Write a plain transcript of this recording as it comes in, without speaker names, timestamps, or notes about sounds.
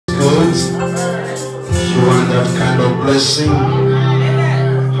good? You want that kind of blessing?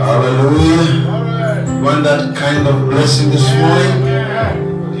 Hallelujah. You want that kind of blessing this morning?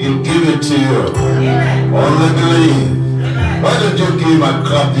 He'll give it to you. Only believe. Why don't you give him a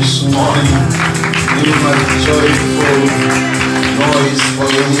clap this morning? Give him a joyful noise for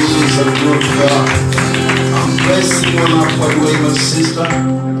the news of good God. I'm blessing you up for you, my sister.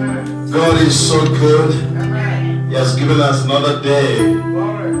 God is so good. He has given us another day.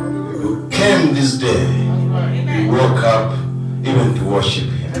 You came this day. You woke up even to worship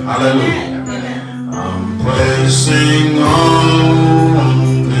him. Hallelujah. I'm praising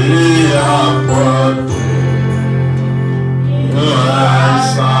on the upward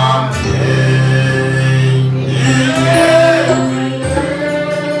as I'm gaining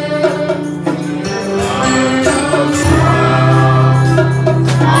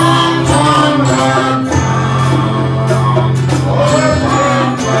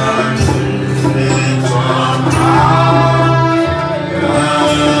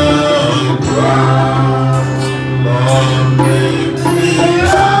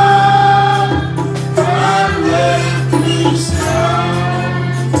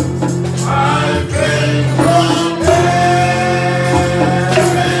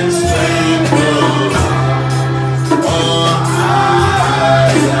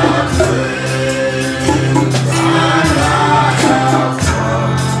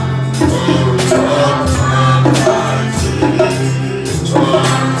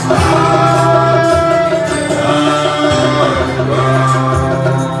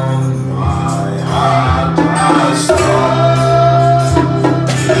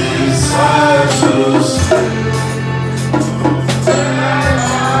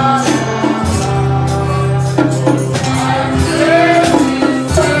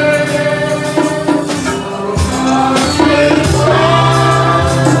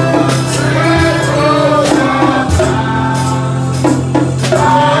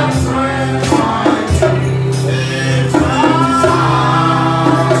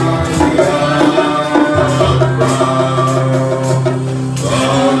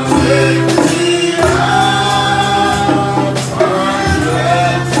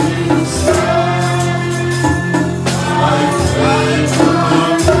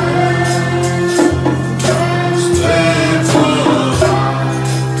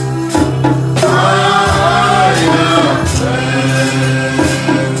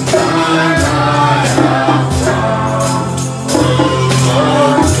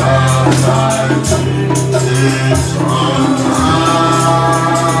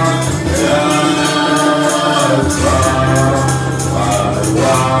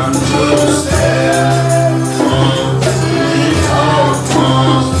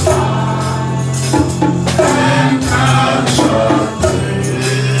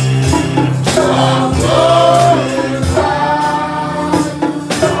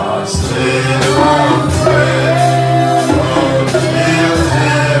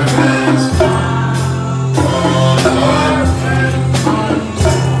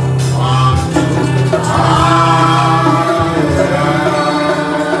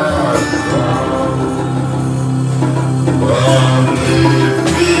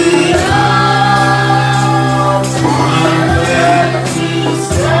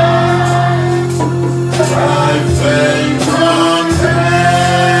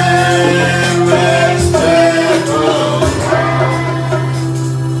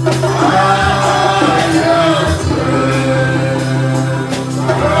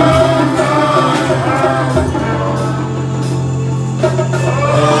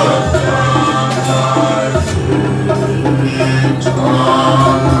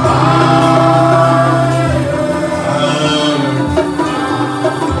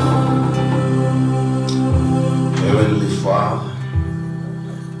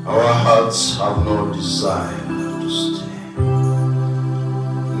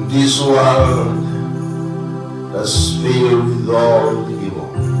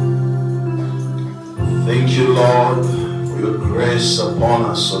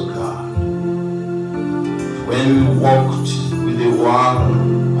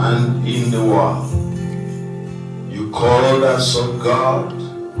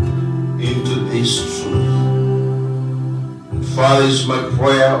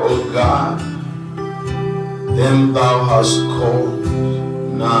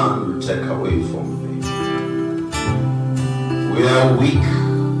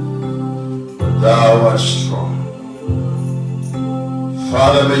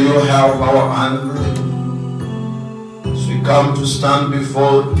every stand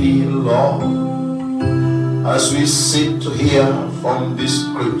before thee, Lord, as we sit to hear from these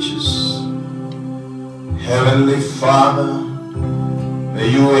scriptures. Heavenly Father, may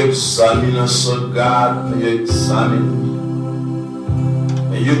you examine us, O God, may you examine me.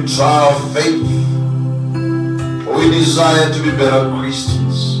 May you try our faith, for we desire to be better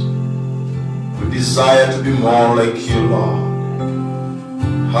Christians. We desire to be more like you, Lord.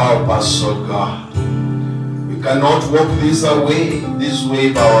 Help us, O God. We cannot walk this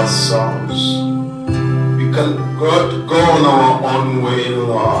way by ourselves. We cannot go on our own way,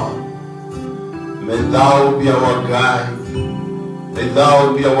 Lord. May thou be our guide. May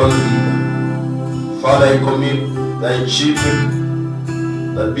thou be our leader. Father, I commit thy children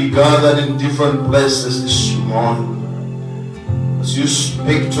that be gathered in different places this morning. As you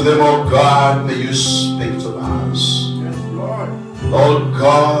speak to them, oh God, may you speak to us. Yes, Lord. Lord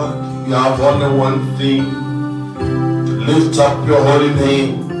God, we have only one thing: to lift up your holy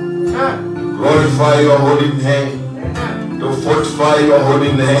name, to glorify your holy name, to fortify your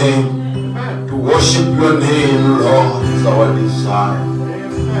holy name, to worship your name, Lord, is our desire.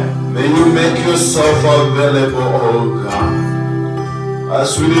 May you make yourself available, oh God.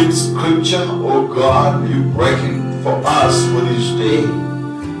 As we read scripture, oh God, may you break it for us for this day.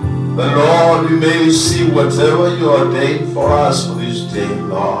 The Lord, we may receive whatever you ordained for us for this day,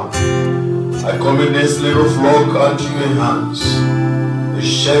 Lord. I commit this little flock unto your hands. The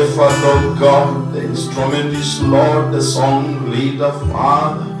shepherd, oh God, the instrumentist, Lord, the song leader,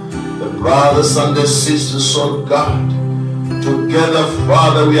 Father, the brothers and the sisters, oh God. Together,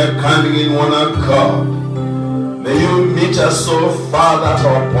 Father, we are coming in one accord. May you meet us, oh Father, at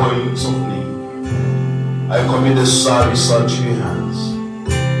our points of need. I commit the service unto your hands.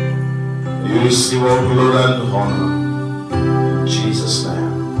 You receive all glory and honor. In Jesus'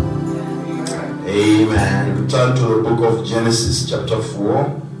 name. Amen. We turn to the book of Genesis chapter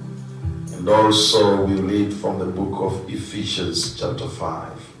 4. And also we read from the book of Ephesians chapter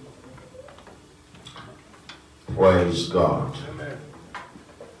 5. Praise God.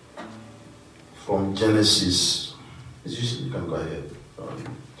 From Genesis, you can go ahead.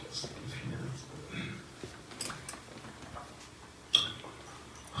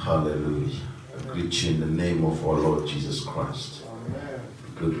 Hallelujah. I greet you in the name of our Lord Jesus Christ. Amen.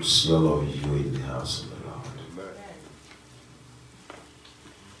 Good to see all of you in the house of the Lord. Amen.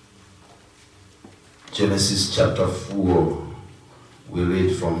 Genesis chapter 4, we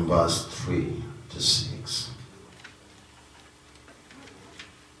read from verse 3 to 6.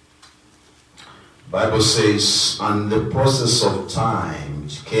 Bible says, and the process of time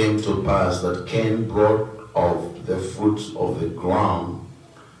came to pass that Cain brought of the fruit of the ground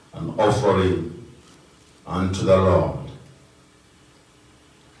an offering unto the Lord.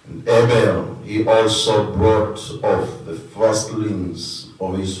 And Abel, he also brought of the firstlings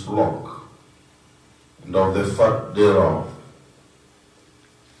of his flock, and of the fat thereof.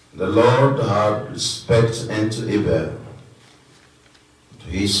 The Lord had respect unto Abel, to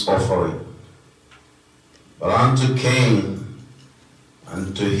his offering, but unto Cain,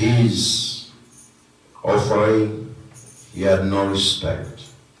 and to his offering, he had no respect.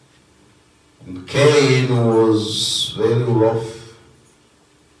 And Cain was very rough,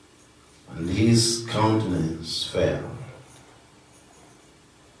 and his countenance fell.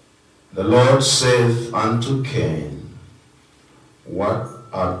 The Lord saith unto Cain, what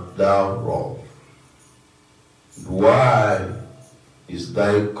art thou wroth? Why is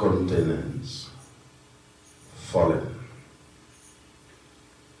thy countenance fallen?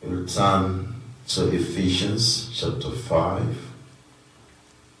 We'll turn to Ephesians chapter 5.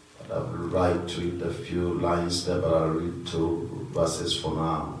 I will write to read a few lines there, but I'll read 2 verses for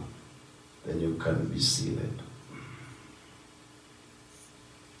now. Then you can be seated.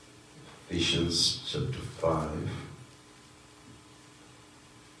 Ephesians chapter 5.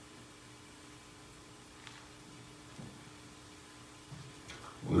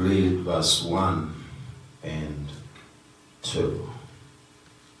 We read verse 1 and 2.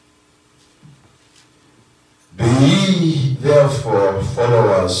 Be ye therefore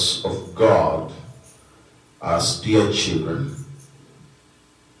followers of God as dear children,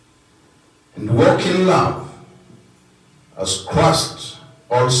 and walk in love, as Christ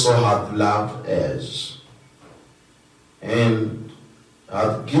also hath loved us, and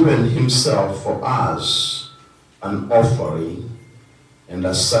hath given himself for us an offering and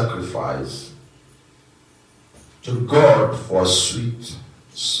a sacrifice to God for a sweet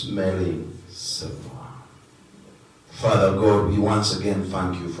smelling savour. Father God, we once again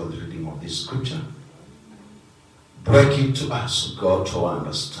thank you for the reading of this scripture. Break it to us, God, to our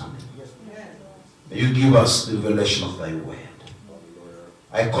understanding. May you give us the revelation of thy word.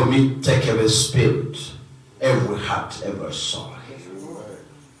 I commit, take away spirit, every heart, every soul.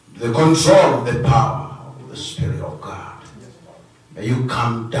 The control of the power of the Spirit of God. May you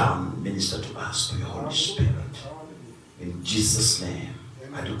come down, minister to us through your Holy Spirit. In Jesus' name,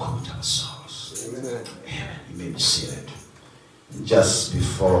 I do commit our souls. Amen. You may be seated. Just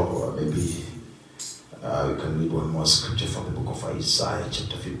before maybe we can read one more scripture from the book of Isaiah,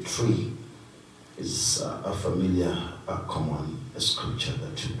 chapter 53. It's a familiar, common scripture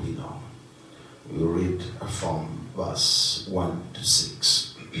that we know. We read from verse 1 to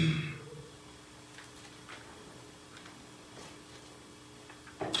 6.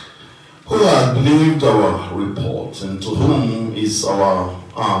 Who hath believed our report, and to whom is our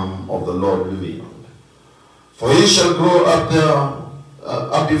arm of the Lord revealed? For he shall grow up there,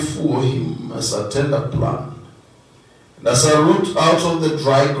 up before him as a tender plant, and as a root out of the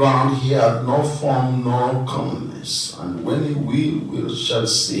dry ground. He hath no form nor comeliness, and when we shall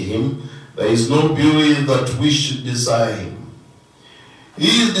see him, there is no beauty that we should desire him.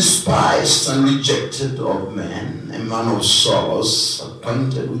 He is despised and rejected of men, a man of sorrows,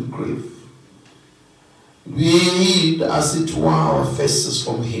 acquainted with grief. We hid, as it were, our faces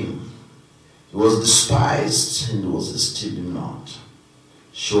from him. He was despised, and was esteemed not.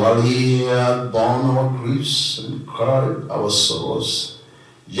 Surely he hath borne our griefs and carried our sorrows.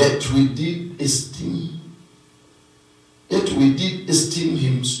 Yet we did esteem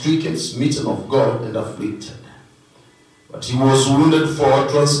him stricken, smitten of God, and afflicted. But he was wounded for our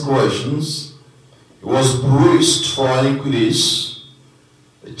transgressions, he was bruised for our iniquities.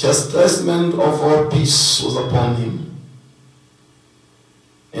 The chastisement of our peace was upon him,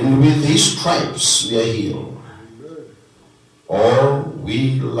 and with his stripes we are healed. All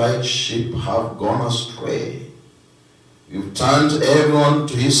we like sheep have gone astray. We've turned everyone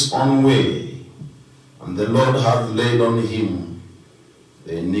to his own way, and the Lord hath laid on him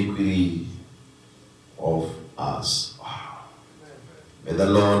the iniquity of us. Wow. May the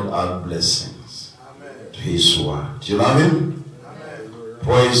Lord add blessings to his word. Do you love him?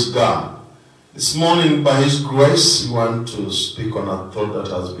 Praise God. This morning, by his grace, we want to speak on a thought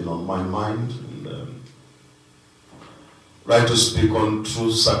that has been on my mind. And like to speak on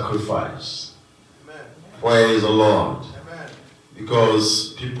true sacrifice. Amen. Praise the Lord. Amen.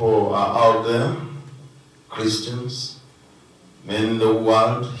 Because people are out there, Christians, men in the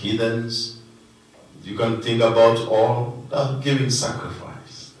world, heathens. You can think about all that giving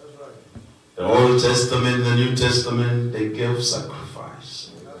sacrifice. That's right. The Old Testament, the New Testament, they gave sacrifice.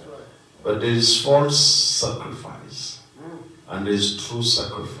 But there is false sacrifice, and there is true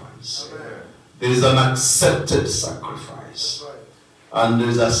sacrifice. Amen. There is an accepted sacrifice, and there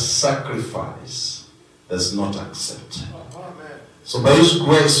is a sacrifice that's not accepted. Amen. So by his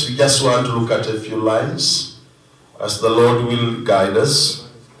grace, we just want to look at a few lines as the Lord will guide us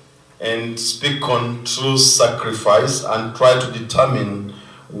and speak on true sacrifice and try to determine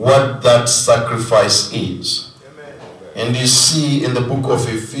what that sacrifice is. And you see in the book of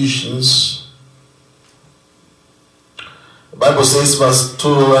Ephesians, the Bible says, verse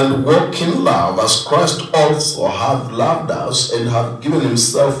 2, and walk in love as Christ also hath loved us and hath given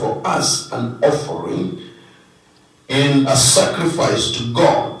himself for us an offering in a sacrifice to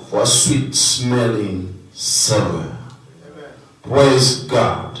God for a sweet smelling savour. Praise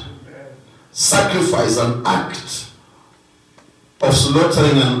God. Amen. Sacrifice, an act of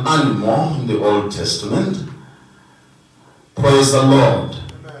slaughtering an animal in the Old Testament. Praise the Lord.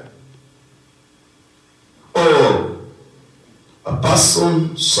 Amen. Or a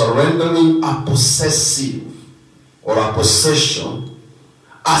person surrendering a possessive or a possession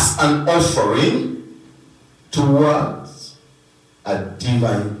as an offering towards a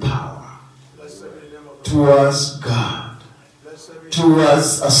divine power, towards God,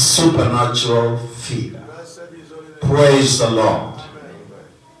 towards a supernatural figure. Praise the Lord.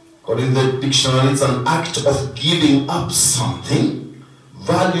 According to the dictionary, it's an act of giving up something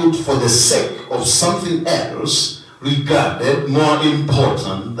valued for the sake of something else regarded more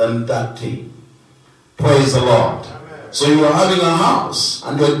important than that thing. Praise the Lord. Amen. So you are having a house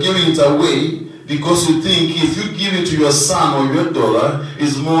and you are giving it away because you think if you give it to your son or your daughter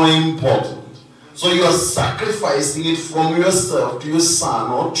is more important. So you are sacrificing it from yourself to your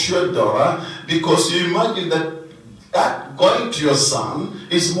son or to your daughter because you imagine that going to your son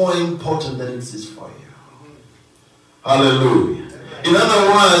is more important than it is for you. Hallelujah. In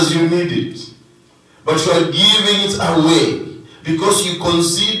other words, you need it. But you are giving it away because you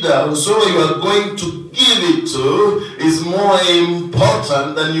consider whoever you are going to give it to is more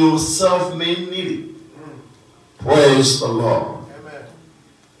important than yourself may need it. Praise the Lord. Amen.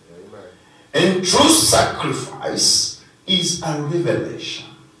 And true sacrifice is a revelation.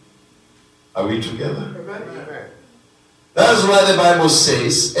 Are we together? Amen. That's why the Bible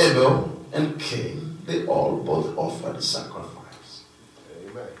says Abel and Cain, they all both offered sacrifice.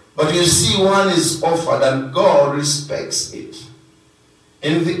 Amen. But you see, one is offered and God respects it.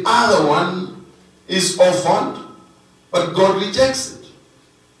 And the other one is offered, but God rejects it.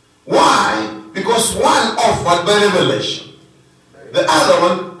 Why? Because one offered by revelation. The other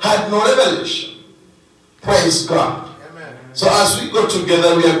one had no revelation. Praise God. Amen. So as we go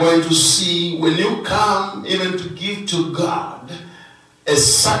together, we are going to see when you come even to give to God a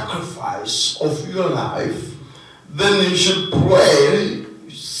sacrifice of your life, then you should pray,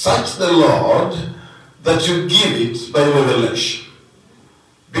 search the Lord, that you give it by revelation.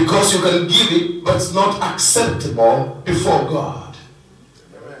 Because you can give it, but it's not acceptable before God.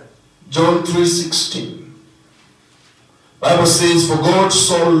 Amen. John 3:16. Bible says, for God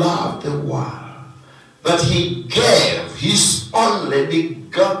so loved the world that he gave his only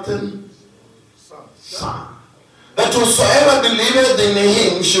begotten Son, that whosoever believeth in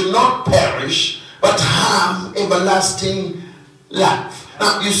him should not perish, but have everlasting life.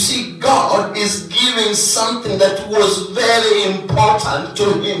 Now you see, God is giving something that was very important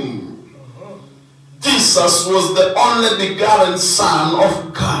to him. Jesus was the only begotten Son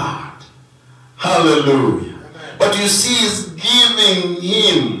of God. Hallelujah. But you see, he's giving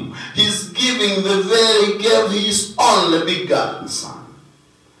him, he's giving the very gift, his only begotten Son.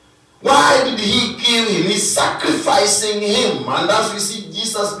 Why did he give him? He's sacrificing him. And as we see,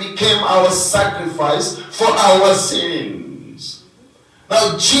 Jesus became our sacrifice for our sins.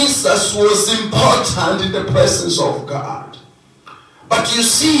 Now, Jesus was important in the presence of God. But you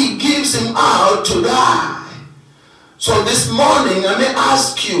see, he gives him out to die. So this morning, I may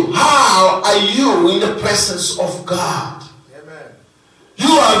ask you, how are you in the presence of God? Amen.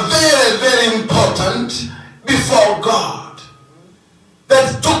 You are very, very important before God.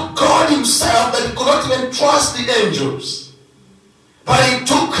 That took God himself, that he could not even trust the angels. But he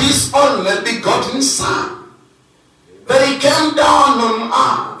took his only begotten Son. That he came down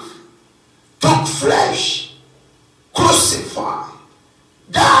on earth, took flesh, crucified,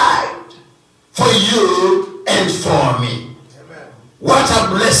 died for you and for me. Amen. What a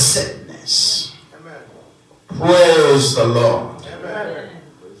blessedness. Amen. Praise the Lord. Amen.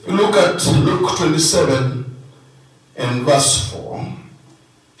 If you look at Luke 27 and verse 4.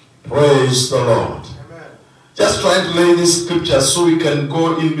 Praise the Lord. Amen. Just trying to lay these scriptures so we can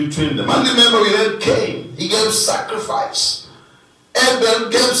go in between them. And remember, we had Cain. He gave sacrifice.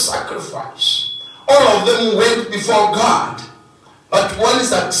 Abel gave sacrifice. All of them went before God. But one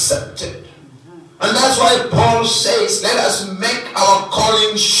is accepted. And that's why Paul says, let us make our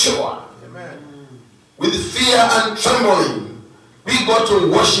calling sure. Amen. With fear and trembling, we go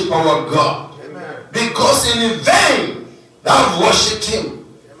to worship our God. Amen. Because in vain thou worshipped him.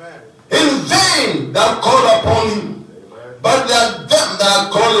 In vain thou called upon him. But there are them that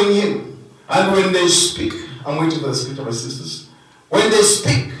are calling him. And when they speak, I'm waiting for the scripture, my sisters. When they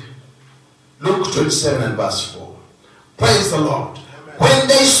speak, Luke 27 and verse 4. Praise the Lord. Amen. When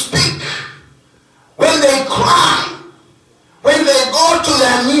they speak, when they cry, when they go to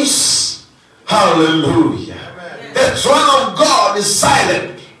their knees, hallelujah. Amen. The throne of God is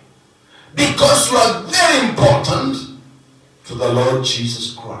silent. Because you are very important to the Lord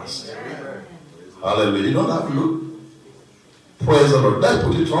Jesus Christ. Amen. Hallelujah. You don't have to look. Praise the Lord. Did I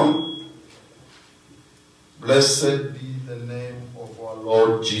put it wrong? Blessed be the name of our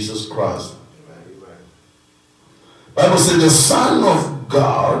Lord Jesus Christ. Amen. Bible says the Son of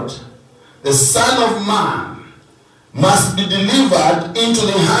God, the Son of Man, must be delivered into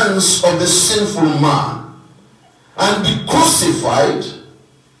the hands of the sinful man and be crucified,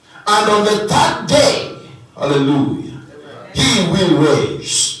 and on the third day, hallelujah, he will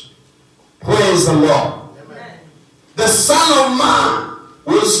raise. Praise the Lord. Amen. The Son of Man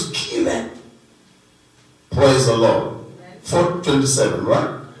was given. Praise the Lord. 4:27,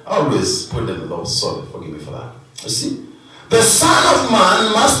 right? I always put them in those. Sorry, forgive me for that. You see? The Son of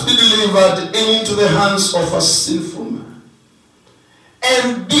Man must be delivered into the hands of a sinful man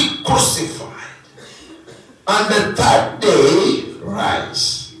and be crucified. And the third day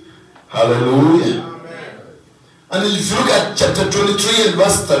rise. Hallelujah. Amen. And if you look at chapter 23 and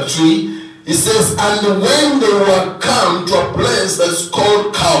verse 33, it says, and when they were come to a place that's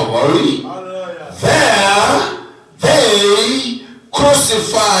called Calvary, there they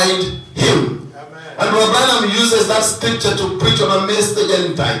crucified him. Amen. And Brother Branham uses that scripture to preach on a message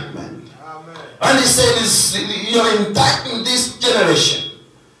indictment. Amen. And he said, you're indicting this generation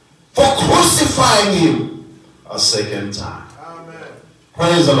for crucifying him a second time. Amen.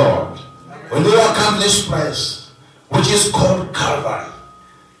 Praise the Lord. Amen. When they were come to this place, which is called Calvary,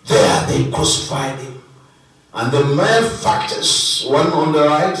 There they crucified him. And the malefactors, one on the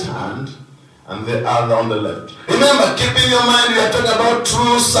right hand and the other on the left. Remember, keep in your mind, we are talking about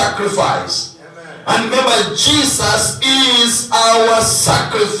true sacrifice. Amen. And remember, Jesus is our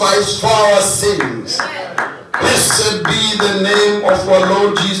sacrifice for our sins. Amen. Blessed be the name of our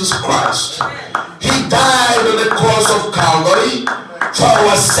Lord Jesus Christ. Amen. He died on the cross of Calvary for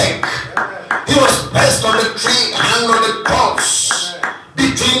our sake. Amen. He was placed on the tree, hung on the cross, amen,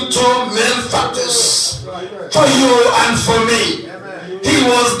 between two malefactors, for you and for me. Amen. He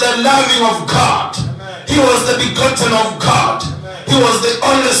was the loving of God. Amen. He was the begotten of God. Amen. He was the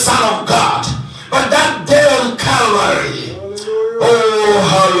only Son of God. But that day on Calvary, hallelujah. Oh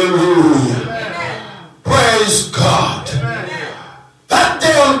hallelujah, amen, praise God. Amen. That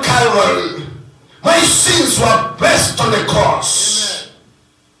day on Calvary, my sins were placed on the cross.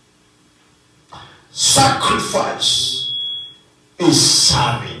 Amen. Sacrifice is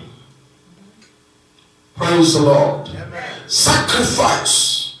serving. Praise the Lord. Amen.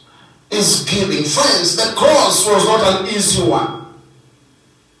 Sacrifice is giving. Friends, the cross was not an easy one.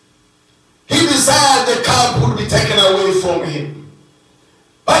 He desired the cup would be taken away from him.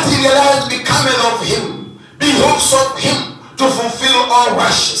 But he realized becoming of him behoves of him to fulfill all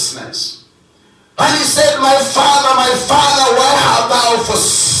righteousness. And he said, my Father, why hast thou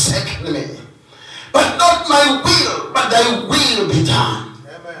forsaken me? But not my will, but thy will be done.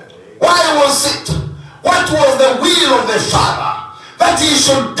 Amen. Why was it? What was the will of the Father? That he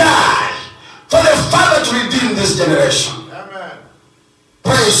should die for the Father to redeem this generation. Amen.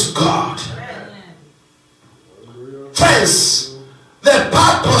 Praise God. Amen. Friends, the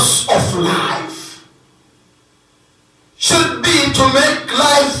purpose of life should be to make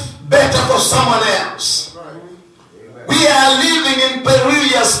life better for someone else. Amen. We are living in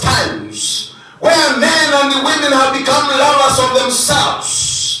perilous times where men and women have become lovers of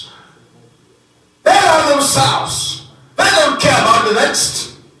themselves. They love themselves. They don't care about the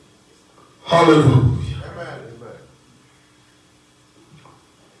next. Hallelujah. Amen.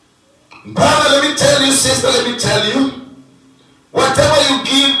 Brother, let me tell you, sister, let me tell you, whatever you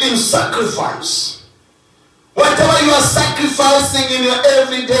give in sacrifice, whatever you are sacrificing in your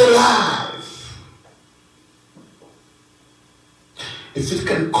everyday life, if it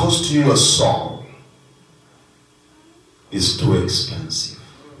can cost you your soul, it's too expensive.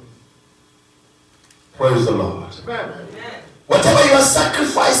 Praise the Lord. Amen. Whatever you are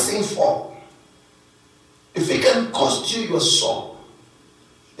sacrificing for, if it can cost you your soul,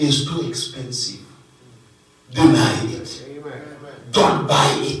 it's too expensive. Deny it. Amen. Don't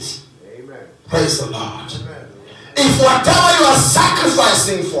buy it. Amen. Praise the Lord. Amen. If whatever you are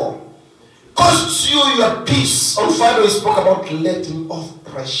sacrificing for costs you your peace, on Friday we spoke about letting off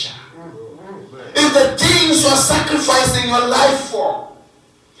pressure. If the things you are sacrificing your life for,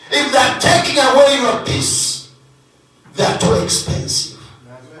 if they are taking away your peace, they are too expensive.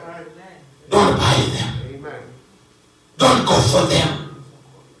 Don't buy them. Amen. Don't go for them.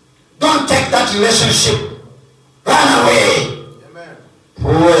 Don't take that relationship. Run away. Amen.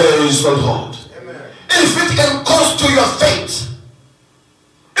 Praise the Lord. Amen. If it can cost you your faith,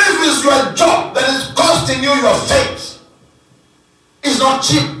 if it's your job that is costing you your faith, it's not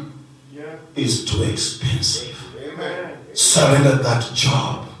cheap. Yeah. It's too expensive. Amen. Surrender that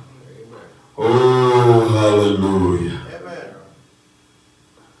job. Amen. Oh, hallelujah. Amen.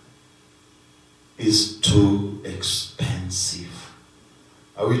 It's too expensive.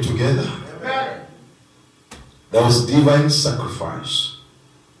 Are we together? Amen. There was divine sacrifice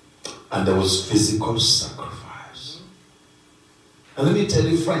and there was physical sacrifice. And let me tell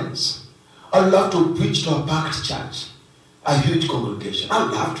you, friends, I love to preach to a packed church, a huge congregation. I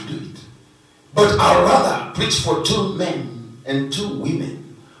love to do it. But I'd rather preach for 2 men and 2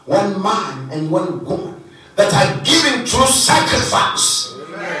 women, 1 man and 1 woman, that are giving true sacrifice.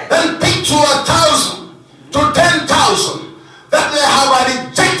 Amen. Than pick to 1,000 to 10,000 that they have a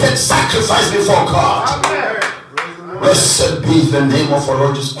rejected sacrifice before God. Amen. Blessed be the name of our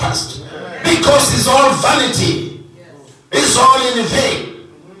Lord Jesus Christ. Amen. Because it's all vanity. Yes. It's all in vain.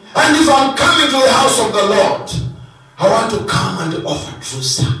 And if I'm coming to the house of the Lord, I want to come and offer true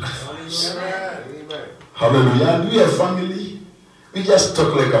sacrifice. Amen. Hallelujah. And we are family. We just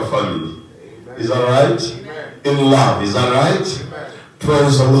talk like a family. Amen. Is that right? Amen. In love. Is that right? Amen.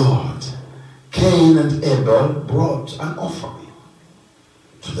 Praise the Lord. Cain and Abel brought an offering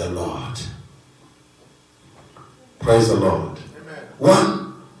to the Lord. Praise the Lord. Amen.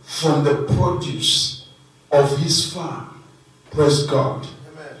 One from the produce of his farm. Praise God.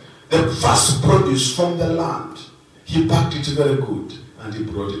 Amen. The first produce from the land. He packed it very good and he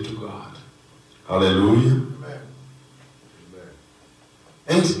brought it to God. Hallelujah. Amen.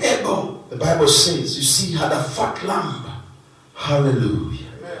 And Abel, the Bible says, you see, had a fat lamb. Hallelujah.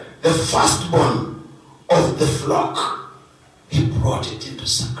 Amen. The firstborn of the flock, he brought it into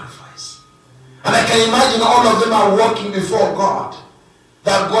sacrifice. And I can imagine all of them are walking before God.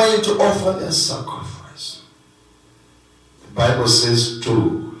 They're going to offer their sacrifice. The Bible says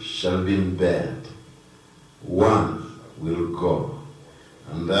 2 shall be in bed. 1 will go.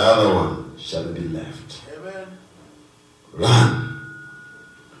 And the other one shall be left. Amen. Run.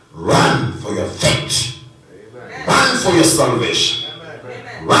 Run for your faith. Amen. Run for your salvation.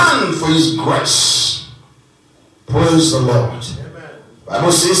 Amen. Run for his grace. Praise the Lord. Amen.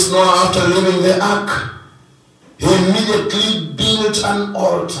 Bible says, Noah, after leaving the ark, he immediately built an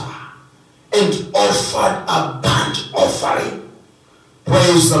altar and offered a burnt offering.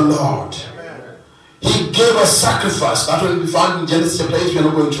 Praise the Lord. Amen. He gave a sacrifice. That will be found in Genesis chapter 8. We are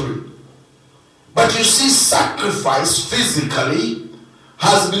not going to read. But you see, sacrifice physically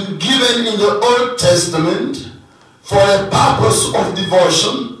has been given in the Old Testament for a purpose of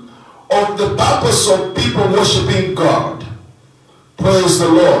devotion, of the purpose of people worshiping God. Praise the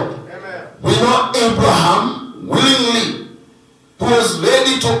Lord. Amen. We know Abraham willingly, who was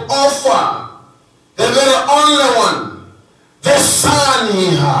ready to offer the very only one, the son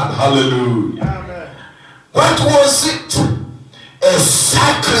he had. Hallelujah. Amen. What was it? A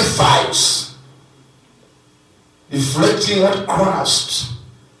sacrifice reflecting what Christ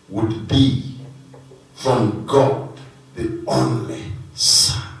would be from God, the only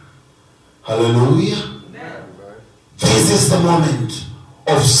Son. Hallelujah. Amen. This is the moment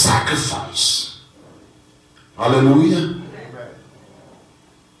of sacrifice. Hallelujah. Amen.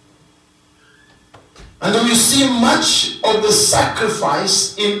 And we see much of the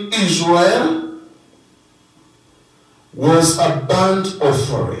sacrifice in Israel was a burnt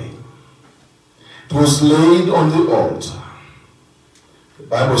offering. It was laid on the altar. The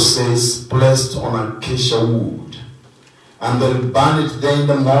Bible says, placed on acacia wood. And they'll burn it there in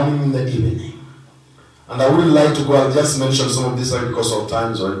the morning, in the evening. And I wouldn't like to go, I'll just mention some of this because of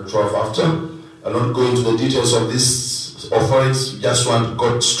time, so 12 after. I'll not go into the details of these offerings. You just want to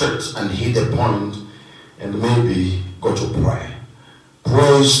go straight and hit the point and maybe go to pray.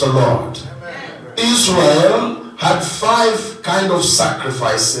 Praise the Lord. Amen. Israel had 5 kind of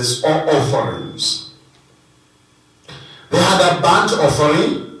sacrifices or offerings. They had a burnt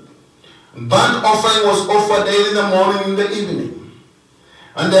offering. Burnt offering was offered daily in the morning and in the evening.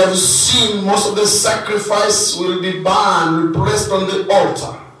 And they have seen most of the sacrifice will be burned, placed on the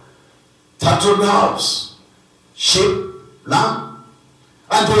altar. Turtle doves, sheep, lamb.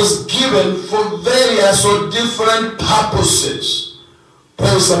 And it was given for various or different purposes.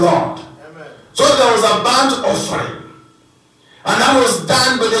 Praise the Lord. Amen. So there was a burnt offering. And that was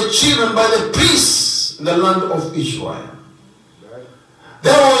done by the children, by the priests in the land of Israel.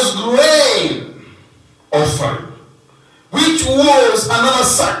 There was grain offering, which was another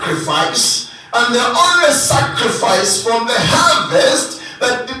sacrifice, and the only sacrifice from the harvest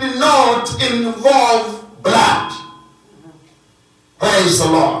that did not involve blood. Praise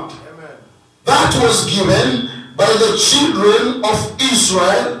the Lord. Amen. That was given by the children of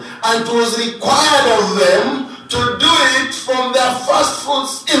Israel, and it was required of them to do it from their first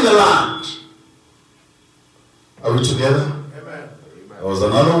fruits in the land. Are we together? Amen. There was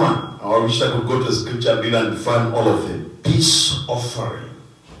another one. I wish I could go to the scripture and read and define all of them. Peace offering.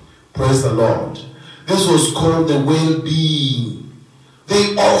 Praise the Lord. This was called the well-being.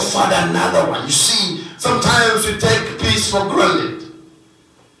 They offered another one. You see, sometimes we take peace for granted.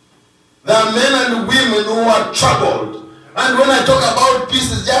 There are men and women who are troubled. And when I talk about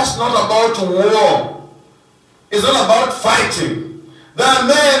peace, it's just not about war. It's not about fighting. There are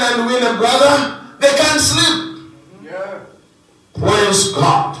men and women, brother, they can't sleep. Yeah. Praise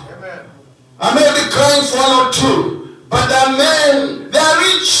God. Amen. I may be crying for 1 or 2, but there are men, they are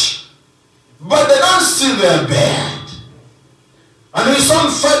rich, but they don't see their bed. And in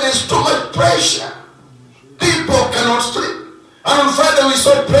some fact, there's too much pressure. People cannot sleep. And on Friday we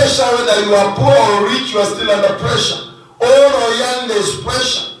saw pressure, whether you are poor or rich, you are still under pressure. Old or young, there is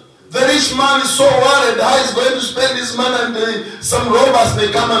pressure. The rich man is so worried how he's going to spend his money, and some robbers,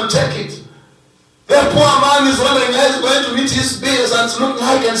 they come and take it. The poor man is wondering how he's going to meet his bills, and looking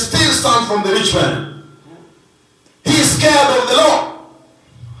how he can steal some from the rich man. He is scared of the law.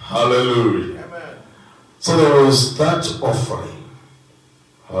 Hallelujah. Amen. So there was that offering.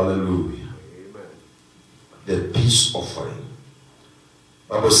 Hallelujah. Amen. The peace offering.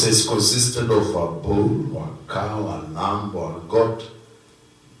 The Bible says consisted of a bull, or a cow, a lamb, or a goat.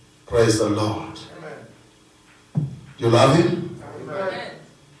 Praise the Lord. Amen. You love him? Amen.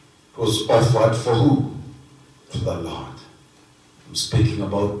 It was offered for who? To the Lord. I'm speaking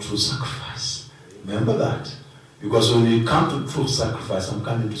about true sacrifice. Remember that. Because when you come to true sacrifice, I'm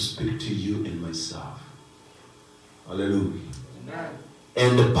coming to speak to you and myself. Hallelujah. Amen.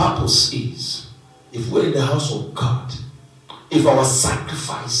 And the purpose is, if we're in the house of God, if our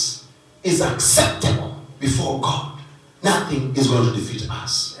sacrifice is acceptable before God, nothing is going to defeat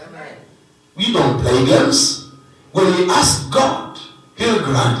us. Amen. We don't play games. When we ask God, He'll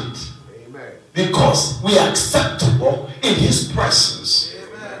grant it. Amen. Because we are acceptable in His presence.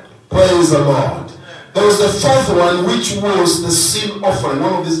 Amen. Praise the Lord. There was the fourth one, which was the sin offering.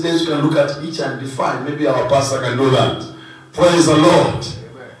 One of these days you can look at each and define. Maybe our pastor can do that. Praise the Lord.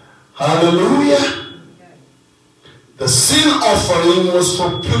 Amen. Hallelujah. The sin offering was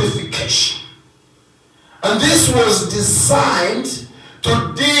for purification. And this was designed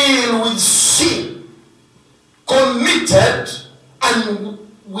to deal with sin committed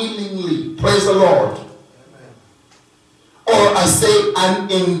unwillingly. Praise the Lord. Amen. Or I say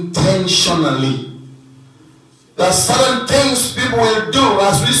unintentionally. There are certain things people will do,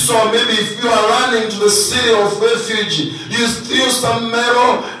 as we saw. Maybe if you are running to the city of refuge, you steal some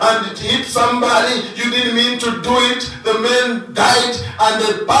metal and it hit somebody, you didn't mean to do it, the man died, and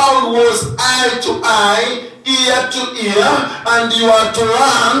the bound was eye to eye, ear to ear, and you are to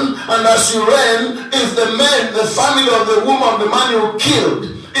run, and as you ran, if the man, the family of the woman, the man you killed,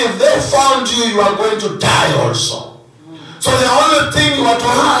 if they found you, you are going to die also. So the only thing you are to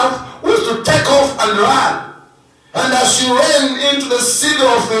have was to take off and run. And as you ran into the city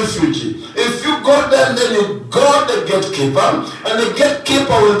of refuge, if you go there, then you go to the gatekeeper, and the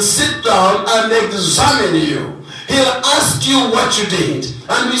gatekeeper will sit down and examine you. He'll ask you what you did.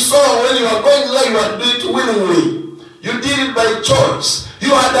 And we saw when you were going there, you were doing it willingly. You did it by choice.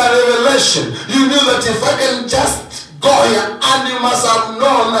 You had a revelation. You knew that if I can just go here, and you must have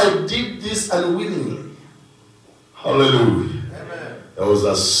known I did this unwillingly. Hallelujah. Amen. That was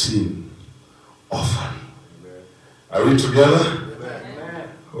a sin offering. Are we together? Amen.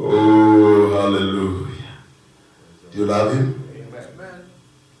 Oh, hallelujah. Do you love Him? Amen.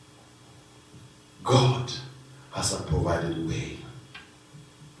 God has a provided way.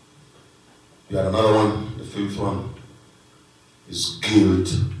 You have another one, the fifth one, is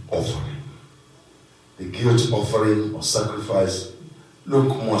guilt offering. The guilt offering or sacrifice look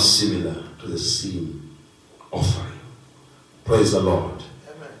more similar to the sin offering. Praise the Lord.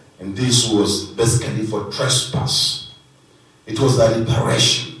 And this was basically for trespass. It was a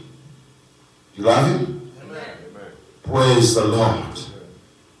liberation. You love Him? Amen. Praise the Lord.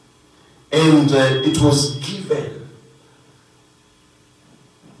 And it was given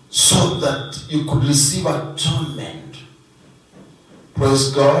so that you could receive atonement.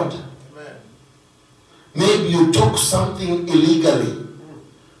 Praise God. Amen. Maybe you took something illegally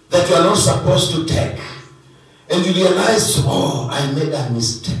that you are not supposed to take. And you realize, oh, I made a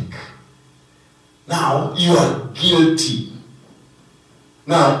mistake. Now, you are guilty.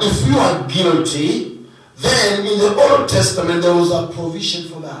 Now, if you are guilty, then in the Old Testament, there was a provision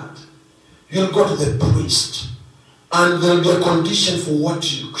for that. You'll go to the priest, and there will be a condition for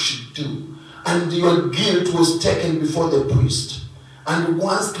what you should do. And your guilt was taken before the priest. And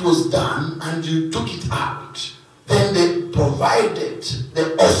once it was done, and you took it out, then they provided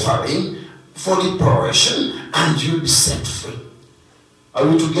the offering for reparation, and you'll be set free. Are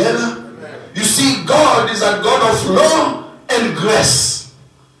we together? Amen. You see, God is a God of law and grace.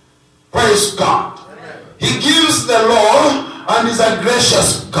 Praise God. Amen. He gives the law and is a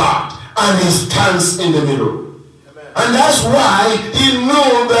gracious God, and He stands in the middle. Amen. And that's why He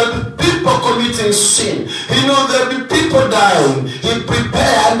knew that people committing sin, He knew there would be people dying. He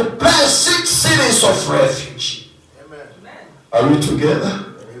prepared and placed 6 cities of refuge. Amen. Are we together?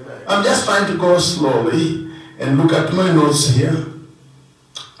 I'm just trying to go slowly and look at my notes here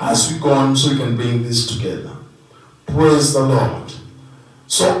as we go on so we can bring this together. Praise the Lord.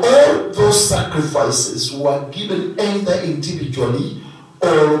 So all those sacrifices were given either individually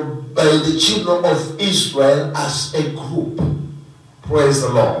or by the children of Israel as a group. Praise the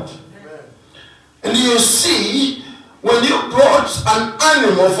Lord. Amen. And you see, when you brought an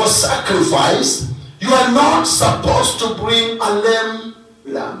animal for sacrifice, you are not supposed to bring a lamb.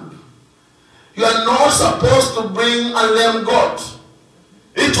 You are not supposed to bring a lamb goat.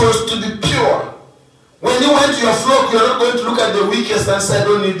 It was to be pure. When you went to your flock, you are not going to look at the weakest and say, I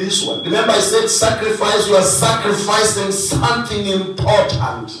don't need this one. Remember I said sacrifice, you are sacrificing something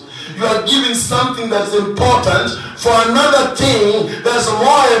important. You are giving something that's important for another thing that's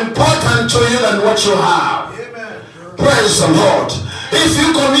more important to you than what you have. Amen. Praise the Lord. If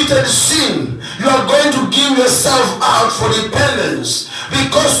you committed sin, you are going to give yourself out for repentance,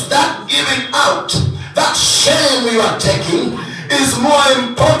 because that giving out, that shame you are taking, is more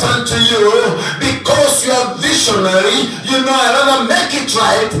important to you because you are visionary. You know, I'd rather make it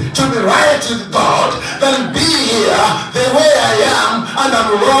right to be right with God than be here the way I am and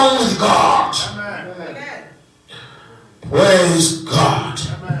I'm wrong with God. Amen. Praise God.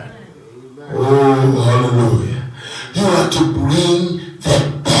 Amen. Oh, hallelujah. You are to bring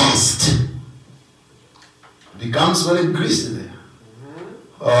the best. It becomes very greasy there.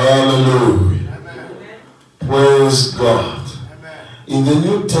 Hallelujah. Amen. Praise God. Amen. In the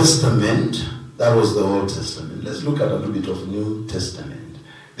New Testament, that was the Old Testament. Let's look at a little bit of New Testament.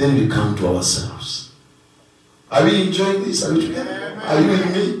 Then we come to ourselves. Are we enjoying this? Are we together? Are you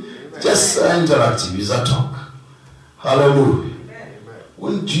with me? Just interactive. It's a talk. Hallelujah.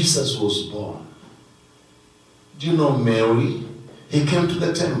 When Jesus was born, do you know Mary? He came to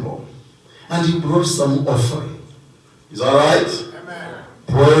the temple and he brought some offering. Is that right? Amen.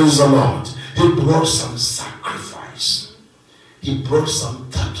 Praise the Lord. He brought some sacrifice. He brought some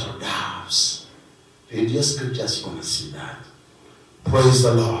turtle doves. Read your scriptures, you want to see that. Praise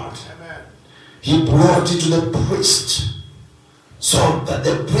the Lord. Amen. He brought it to the priest so that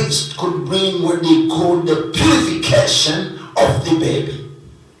the priest could bring what they called the purification of the baby.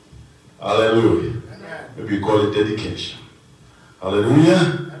 Hallelujah. Amen. Maybe you call it dedication.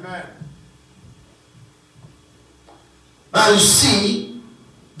 Hallelujah. Amen. Now you see,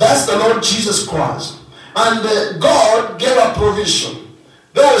 that's the Lord Jesus Christ. And God gave a provision.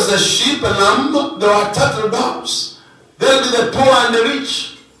 There was the sheep and lamb, there were turtle doves. There will be the poor and the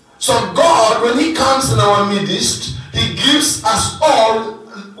rich. So God, when he comes in our midst, he gives us all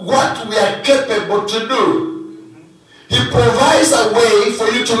what we are capable to do. He provides a way for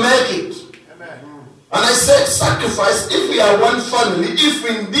you to make it. Amen. And I said sacrifice, if we are one family, if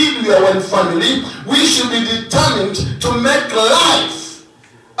indeed we are one family, we should be determined to make life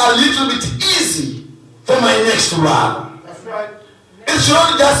a little bit easy for my next brother. That's right. It should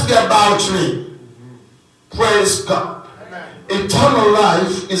not just be about me. Praise God. Amen. Eternal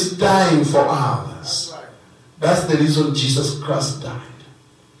life is dying for others. That's right. That's the reason Jesus Christ died.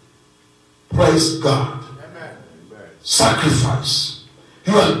 Praise God. Amen. Sacrifice.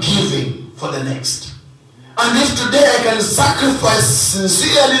 You are giving for the next. And if today I can sacrifice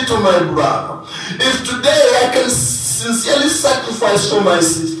sincerely to my brother, if today I can sincerely sacrifice for my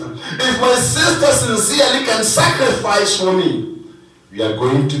sister, if my sister sincerely can sacrifice for me, we are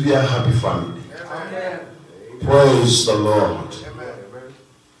going to be a happy family. Amen. Praise the Lord. Amen.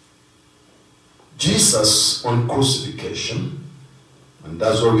 Jesus on crucifixion, and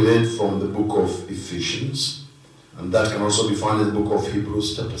that's what we read from the book of Ephesians, and that can also be found in the book of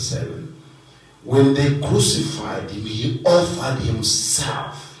Hebrews chapter 7. When they crucified him, he offered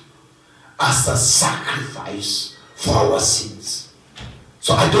himself as a sacrifice for our sins.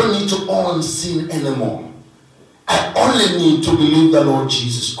 So I don't need to own sin anymore. I only need to believe the Lord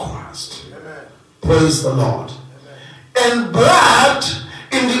Jesus Christ. Amen. Praise the Lord. Amen. And blood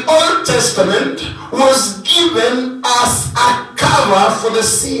in the Old Testament was given as a cover for the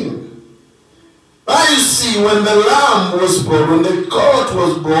sin. Now you see, when the lamb was brought, when the goat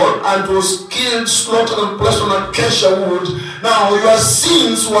was brought and was killed, slaughtered and placed on acacia wood, now your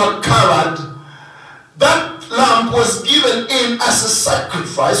sins were covered. That lamb was given in as a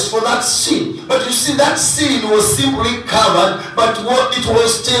sacrifice for that sin. But you see, that sin was simply covered, but it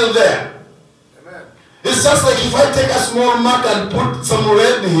was still there. Amen. It's just like if I take a small mark and put some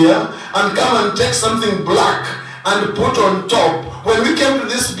red here and come and take something black and put on top. When we came to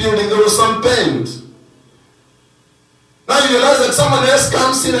this building, there was some paint. Now you realize that someone else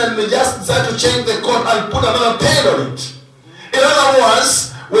comes in and they just decide to change the coat and put another paint on it. In other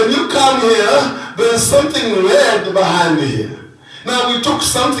words, when you come here, there is something red behind here. Now we took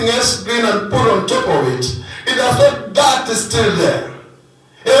something else green and put on top of it. It does not, that is still there.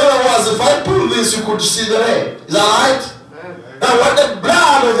 In other words, if I pull this, you could see the red. Is that right? Now what the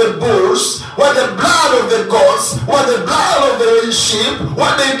blood of the bulls, what the blood of the goats, what the blood of the sheep,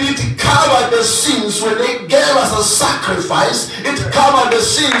 what they did to cover the sins when they gave us a sacrifice, it covered the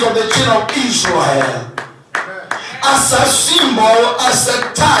sins of the children of Israel. As a symbol, as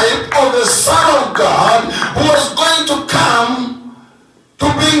a type of the Son of God who was going to come to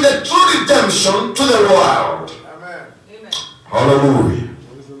bring the true redemption to the world. Amen. Hallelujah.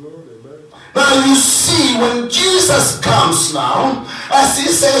 Now you see, when Jesus comes now, as he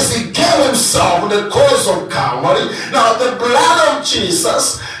says he gave himself the cause of Calvary, now the blood of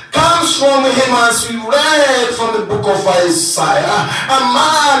Jesus comes from him, as we read from the book of Isaiah, a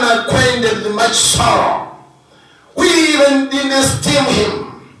man acquainted with much sorrow. We even didn't esteem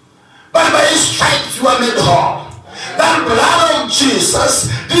him, but by his stripes you are made whole. That blood of Jesus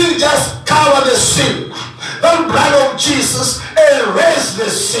didn't just cover the sin. That blood of Jesus erases the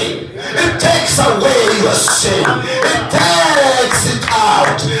sin. It takes away your sin. It takes it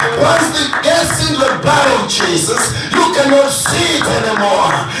out. Once it gets into the blood of Jesus, you cannot see it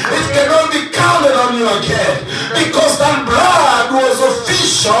anymore. It cannot be counted on you again. Because that blood was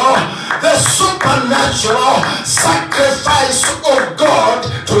official, the supernatural sacrifice of God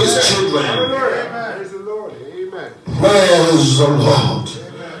to his children. Praise the Lord. Amen. Praise the Lord.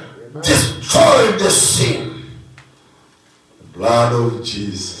 Destroy the sin. The blood of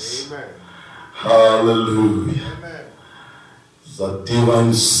Jesus. Amen. Hallelujah. Amen. The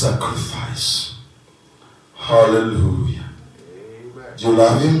divine sacrifice. Hallelujah. Amen. Do you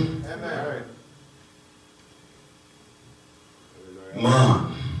love him? Amen.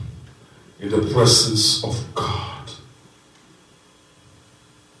 Man, in the presence of God,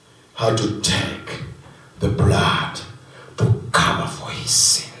 had to take the blood to cover for his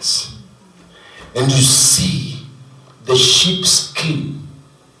sins. And you see the sheep's skin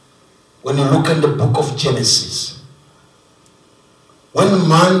when you look at the book of Genesis. When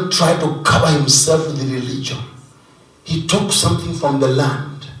man tried to cover himself with religion, he took something from the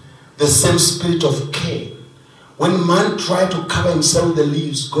land, the same spirit of Cain. When man tried to cover himself with the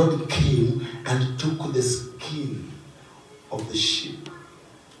leaves, God came and took the skin of the sheep,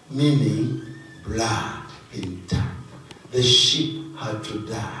 meaning blood intact. The sheep had to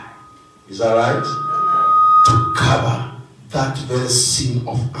die. Is that right? To cover that very sin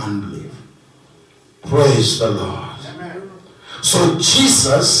of unbelief. Praise the Lord. Amen. So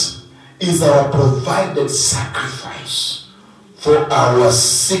Jesus is our provided sacrifice for our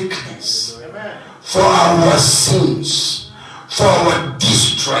sickness, for our sins, for our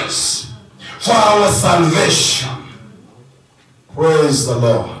distress, for our salvation. Praise the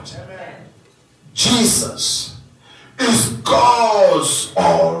Lord. Jesus is God's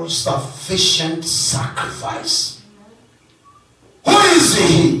all-sufficient sacrifice. Who is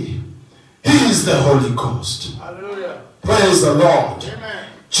he? He is the Holy Ghost. Hallelujah. Praise the Lord. Amen.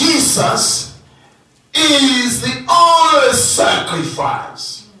 Jesus is the only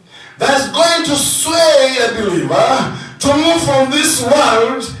sacrifice that's going to sway a believer to move from this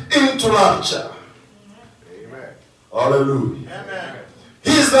world into rapture. Amen. Hallelujah. Amen.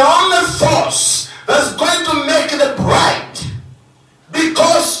 He's the only force that's going to make it bright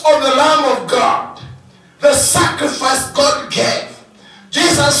because of the Lamb of God, the sacrifice God gave.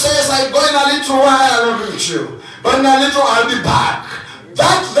 Jesus says, I go in a little while, I'll be with you, but in a little I'll be back.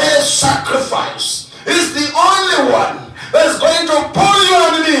 That very sacrifice is the only one that's going to pull you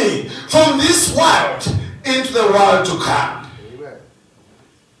and me from this world into the world to come. Amen.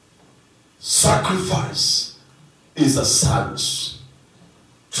 Sacrifice is a service.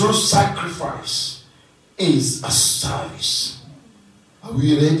 True sacrifice is a service. Are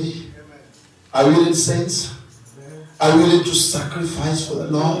we ready? Amen. Are we ready, saints? Are we ready to sacrifice for the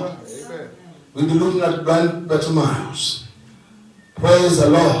Lord? Amen. We'll be looking at blind Bartimaeus. Praise the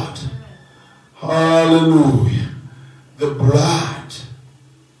Lord. Hallelujah. The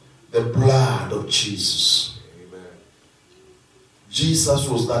blood of Jesus. Amen. Jesus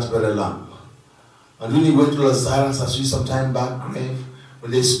was that very lamb. And when he went to Lazarus, as we some time back, grave,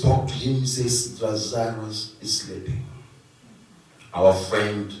 when they spoke to him, he says, Lazarus is sleeping. Our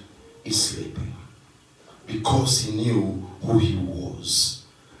friend is sleeping. Because he knew who he was.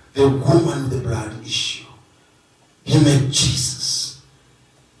 The woman with the blood issue. He met Jesus.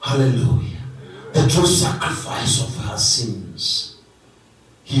 Hallelujah. The true sacrifice of her sins.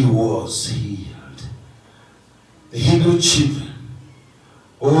 He was healed. The Hebrew children,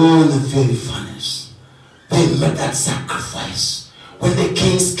 in the very furnace, they made that sacrifice. When the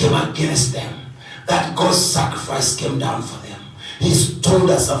kings came against them, that God's sacrifice came down for them. He stood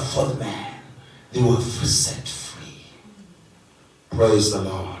as a fourth man. They were set free. Praise the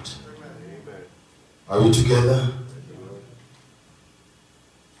Lord. Amen. Are we together?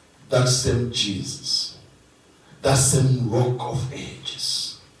 That same Jesus, that same rock of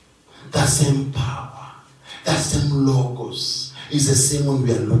ages, that same power, that same logos is the same one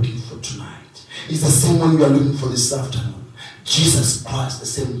we are looking for tonight. It's the same one we are looking for this afternoon. Jesus Christ, the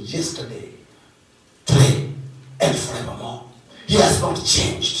same yesterday, today, and forevermore. He has not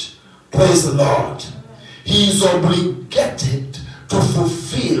changed. Praise the Lord. He is obligated to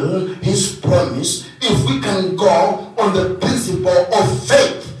fulfill his promise if we can go on the principle of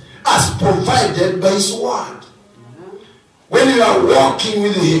faith as provided by his word. When you are walking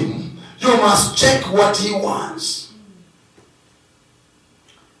with him, you must check what he wants.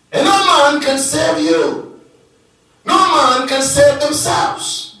 And no man can save you. No man can save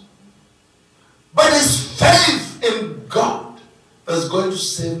themselves. But it's faith in God that's going to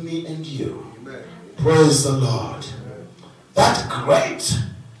save me and you. Amen. Praise the Lord. That great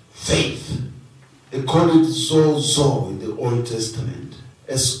faith, they call it Zozo in the Old Testament.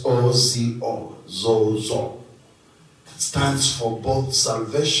 S-O-Z-O, Zozo. It stands for both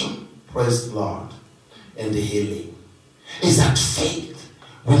salvation, praise the Lord, and healing. Is that faith,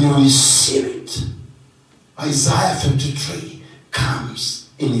 when you receive it, Isaiah 53 comes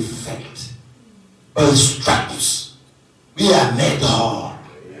in effect. By his stripes, we are made whole.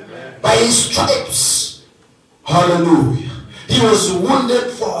 By his stripes, hallelujah, he was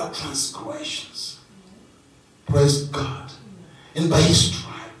wounded for our transgressions. Praise God. And by his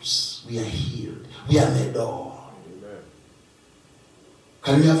stripes, we are healed. We are made whole.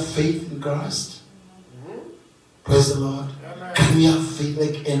 Can we have faith in Christ? Praise the Lord. Amen. Can we have faith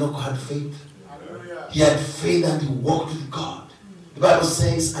like Enoch had faith? Hallelujah. He had faith and he walked with God. The Bible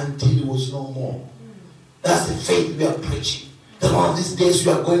says until he was no more. That's the faith we are preaching. That one of these days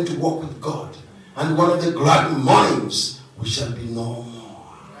we are going to walk with God. And one of the glad mornings we shall be no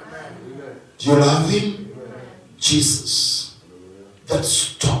more. Amen. Do you love him? Amen. Jesus that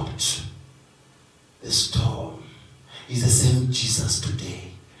stopped the storm is the same Jesus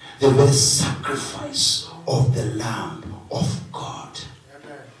today. The very sacrifice of the Lamb of God.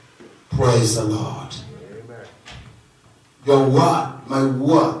 Amen. Praise the Lord. Amen. Your word, my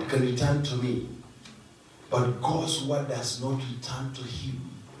word, can return to me. But God's word does not return to him.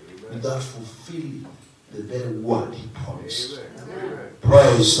 Amen. Without fulfilling the very word he promised. Amen.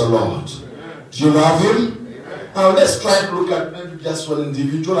 Praise the Lord. Amen. Do you love him? Amen. Now let's try to look at maybe just one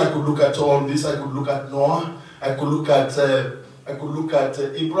individual. I could look at all this. I could look at Noah. I could look at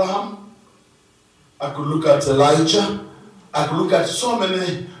Abraham. I could look at Elijah. I could look at so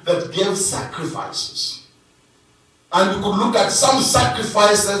many that gave sacrifices. And we could look at some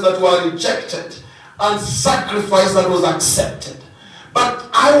sacrifices that were rejected and sacrifice that was accepted. But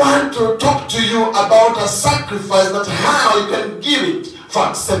I want to talk to you about a sacrifice that how you can give it for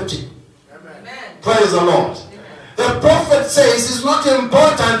accepting. Amen. Praise the Lord. Amen. The prophet says it's not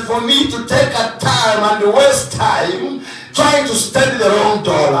important for me to take a time and waste time trying to study the wrong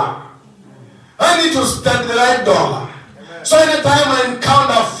dollar. I need to study the right dollar. Amen. So anytime I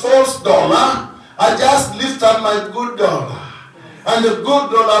encounter a false dollar, I just lift up my good dollar. And the good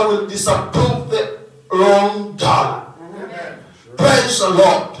dollar will disapprove the wrong dollar. Amen. Praise the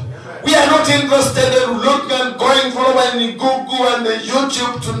Lord. Amen. We are not interested in looking and going forward in Google and the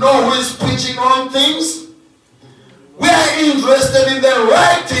YouTube to know who is preaching wrong things. We are interested in the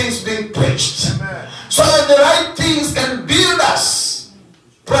right things being preached. Amen. So that the right things can build us.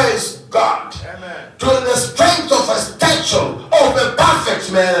 Praise God. Amen. To the strength of a stature of a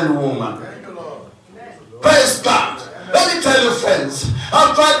perfect man and woman. Thank you, Lord. Praise God. Amen. Let me tell you, friends,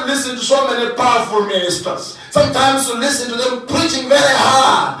 I've tried to listen to so many powerful ministers. Sometimes to listen to them preaching very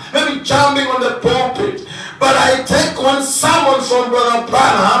hard, maybe jumping on the pulpit. But I take one sermon from Brother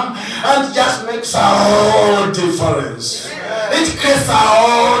Branham and it just makes a whole difference. Amen. It creates a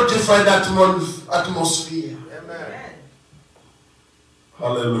whole different atmosphere. Amen.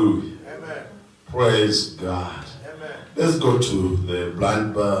 Hallelujah. Amen. Praise God. Amen. Let's go to the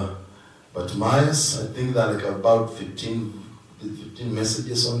blind Bartimaeus. I think that like about 15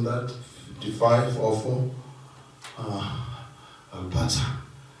 messages on that. 55 or 4. Alberta,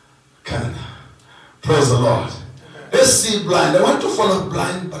 Canada. Praise the Lord. Amen. Let's see blind. I want to follow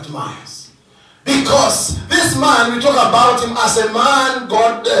blind Bartimaeus. Because this man, we talk about him as a man,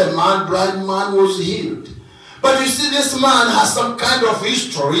 God, a man, blind man was healed. But you see, this man has some kind of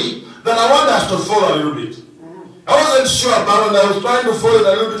history that I want us to follow a little bit. I wasn't sure about it, and I was trying to follow it a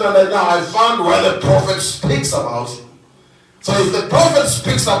little bit, and now I found where the prophet speaks about him. So if the prophet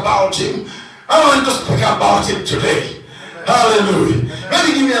speaks about him, I want to speak about him today. Amen. Hallelujah. Amen.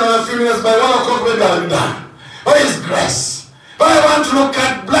 Maybe give me another few minutes, by 1 o'clock maybe I'll be done. By his grace. But I want to look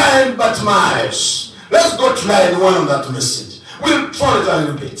at blind Bartimaeus. Let's go to line 1 on that message. We'll follow it a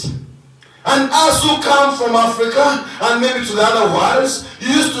little bit. And as who come from Africa and maybe to the other worlds, you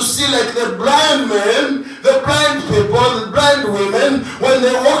used to see like the blind men, the blind people, the blind women, when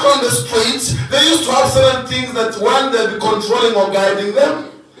they walk on the streets, they used to have certain things that one, they'll be controlling or guiding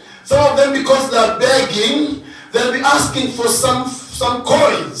them. Some of them, because they're begging, they'll be asking for some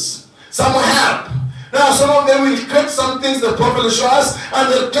coins, some help. Now some of them will create some things, the prophet will show us,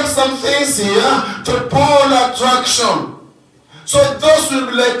 and they'll create some things here to pull attraction. So those will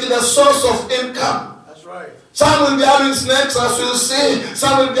be like the source of income. That's right. Some will be having snakes, as we'll see.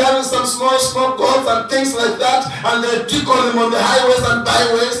 Some will be having some small goats and things like that. And they tickle them on the highways and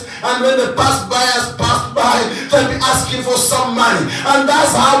byways. And when the passers pass by, they'll be asking for some money. And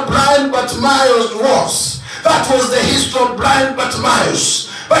that's how blind Bartimaeus was. That was the history of blind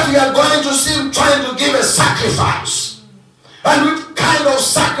Bartimaeus. But we are going to see him trying to give a sacrifice. And what kind of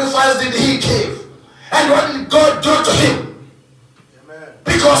sacrifice did he give? And what did God do to him? Amen.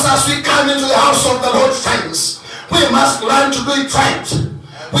 Because as we come into the house of the Lord, friends, we must learn to do it right.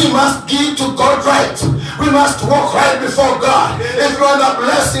 We must give to God right. We must walk right before God. If you want a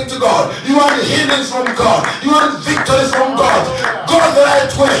blessing to God, you want healing from God, you want victory from God, go the right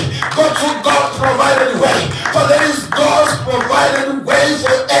way. Go through God's provided way. For there is God's provided way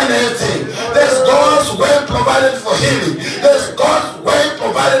for anything. There's God's way provided for healing. There's God's way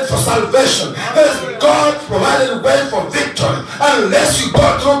provided for salvation. There's God's provided way for victory. Unless you go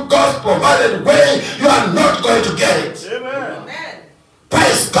through God's provided way, you are not going to get it. Amen.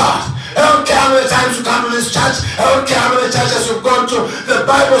 Praise God. I don't care how many times you come to this church. I don't care how many churches you've gone to. The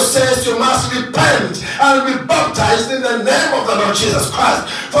Bible says you must repent and be baptized in the name of the Lord Jesus Christ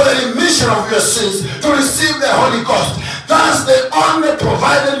for the remission of your sins, to receive the Holy Ghost. That's the only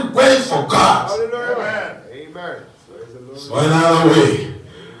provided way for God. Hallelujah. Amen. So another way,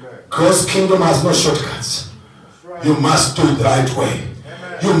 God's kingdom has no shortcuts. Right. You must do it the right way.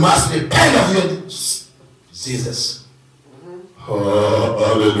 Amen. You must repent of your diseases. Oh,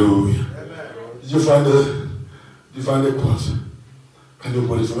 hallelujah. Did you find the quote? Can you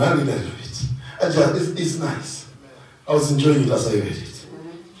put it from? I read it. It's nice. I was enjoying it as I read it.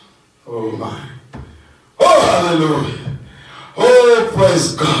 Oh my. Oh, hallelujah. Oh,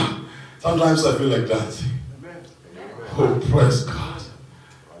 praise God. Sometimes I feel like dancing. Oh, praise God.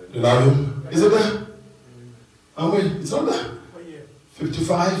 You love him? Is it there? It's not there?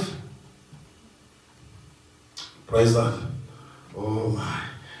 55? Praise God. Oh my.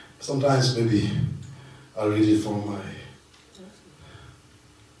 Sometimes maybe I'll read it from my...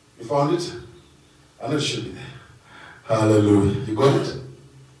 You found it? I know it should be there. Hallelujah. You got it?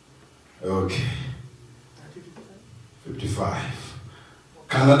 Okay. 55.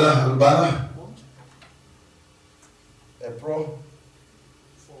 Canada, Alberta? April?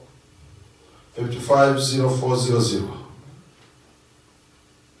 550400.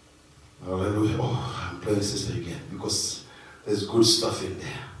 Hallelujah. Oh, I'm praying sister again because there's good stuff in there.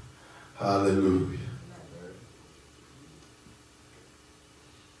 Hallelujah.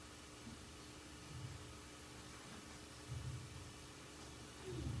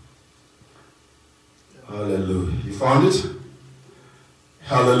 Hallelujah. You found it?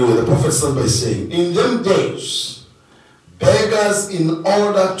 Hallelujah. The prophet started by saying, in them days, beggars, in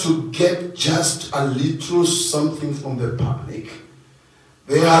order to get just a little something from the public,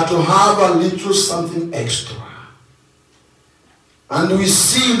 they had to have a little something extra. And we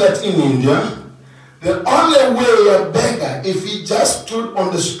see that in India, the only way a beggar, if he just stood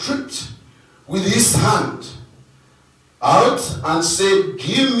on the street with his hand out and said,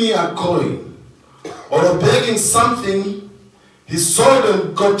 give me a coin, or begging something, he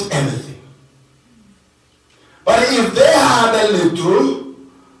seldom got anything. But if they had a little,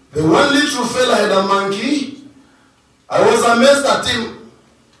 the one little fella had a monkey, I was amazed at him.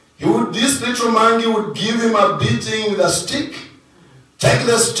 This little monkey would give him a beating with a stick, take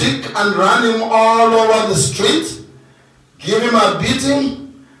the stick and run him all over the street, give him a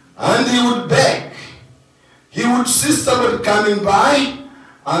beating, and he would beg. He would see somebody coming by,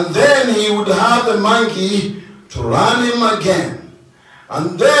 and then he would have the monkey to run him again,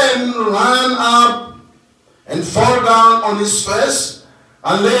 and then run up and fall down on his face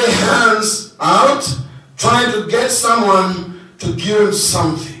and lay hands out, trying to get someone to give him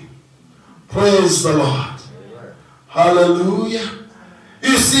something. Praise the Lord. Hallelujah.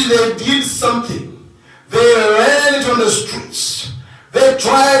 You see, they did something. They ran it on the streets. They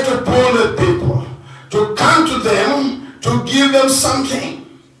tried to pull the people to come to them to give them something.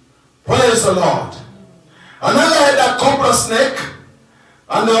 Praise the Lord. Another had a cobra snake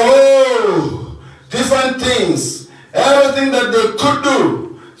and different things. Everything that they could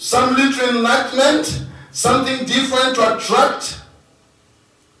do. Some little enlightenment, something different to attract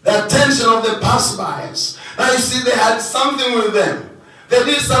the attention of the passersby. Now you see, they had something with them. They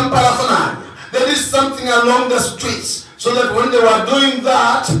did some paraphernalia. They did something along the streets so that when they were doing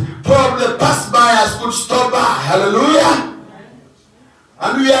that, probably the passersby could stop by. Hallelujah.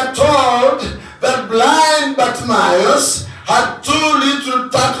 And we are told that blind Bartimaeus had two little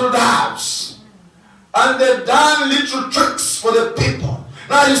turtle doves. And they done little tricks for the people.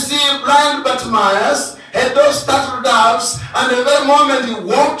 Now you see, blind Bartimaeus had those turtle doves, and the very moment he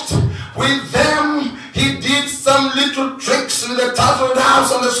walked with them, he did some little tricks with the turtle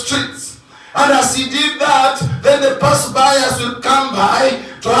doves on the streets. And as he did that, then the passersby will come by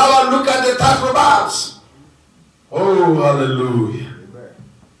to have a look at the turtle doves. Oh, hallelujah.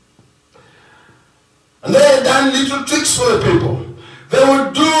 And they had done little tricks for the people. They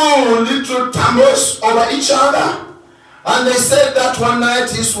would do little tumbles over each other. And they said that one night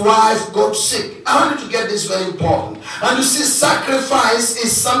his wife got sick. I want you to get this very important. And you see, sacrifice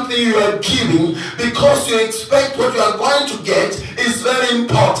is something you are giving because you expect what you are going to get is very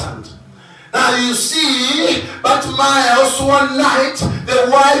important. Now you see, but Miles, one night, the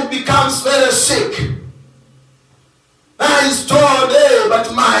wife becomes very sick. Now he's told, hey,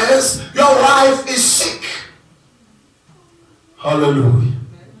 but Miles, your wife is sick. Hallelujah.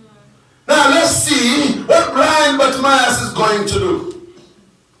 Now let's see what blind Bartimaeus is going to do.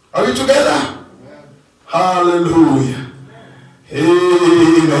 Are we together? Amen. Hallelujah.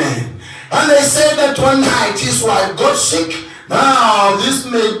 Amen. And they said that one night his wife got sick. Now this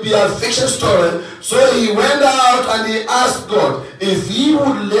may be a fiction story. So he went out and he asked God if he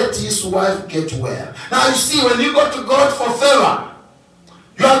would let his wife get well. Now you see, when you go to God for favor,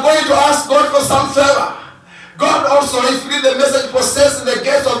 you are going to ask God for some favor. God also, if you read the message, possessing the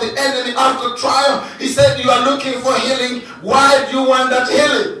gates of the enemy after trial, he said you are looking for healing. Why do you want that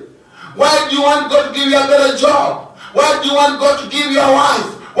healing? Why do you want God to give you a better job? Why do you want God to give you a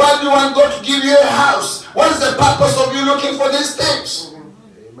wife? Why do you want God to give you a house? What is the purpose of you looking for these things?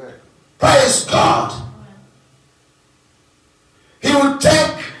 Amen. Praise God. He would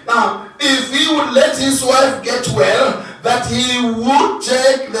take, now, if he would let his wife get well, that he would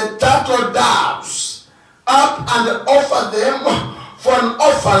take the turtle doves up and offer them for an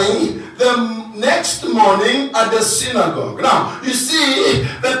offering the next morning at the synagogue. Now, you see,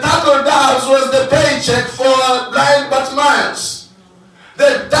 the turtle doves was the paycheck for blind Bartimaeus.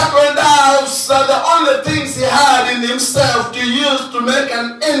 The turtle doves are the only things he had in himself to use to make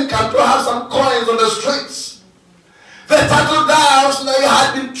an income, to have some coins on the streets. The turtle doves, they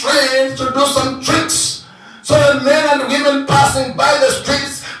had been trained to do some tricks, so that men and women passing by the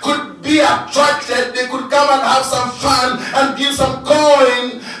streets could be attracted. They could come and have some fun and give some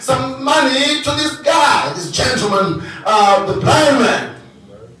coin, some money to this guy, this gentleman, the blind man.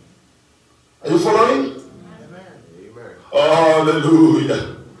 Are you following? Amen.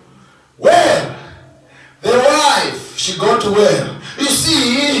 Hallelujah. Well, the wife, she got well. You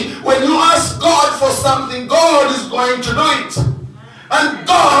see, when you ask God for something, God is going to do it. And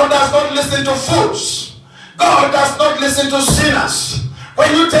God does not listen to fools. God does not listen to sinners.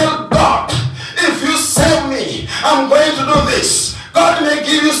 When you tell God, if you save me, I'm going to do this. God may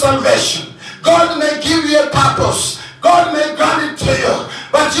give you salvation. God may give you a purpose. God may grant it to you.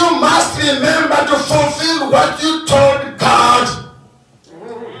 But you must remember to fulfill what you told God.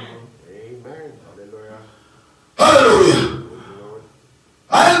 Amen. Hallelujah. Hallelujah.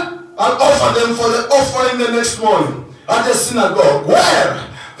 I'll offer them for the offering the next morning at the synagogue. Well,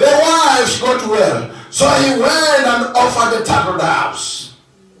 the wife got well. So he went and offered the turtle doves.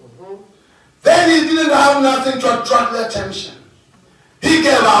 Then he didn't have nothing to attract the attention. He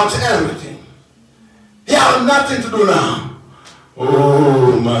gave out everything. He had nothing to do now.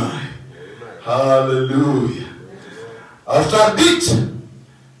 Oh my. Hallelujah. After a bit,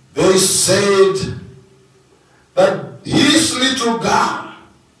 they said that his little girl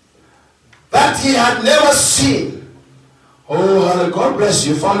that he had never seen. Oh, God bless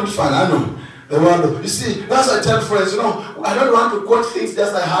you. You found it fun. I know. You see, that's what I tell friends, I don't want to quote things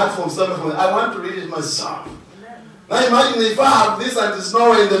just I heard from someone. I want to read it myself. Amen. Now imagine if I have this and there's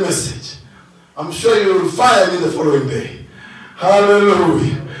nowhere in the message. I'm sure you will fire me the following day.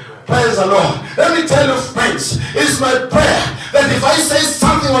 Hallelujah. Praise the Lord. Let me tell you, friends, it's my prayer that if I say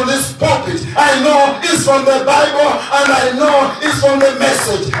something on this pulpit, I know it's from the Bible and I know it's from the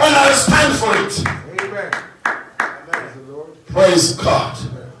message and I'll stand for it. Amen. Amen. Praise God.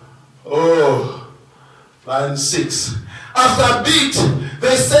 Oh, line 6. After a bit,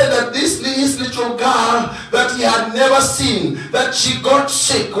 they said that his little girl that he had never seen, that she got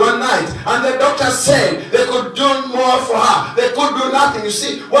sick one night, and the doctor said they could do more for her. They could do nothing. You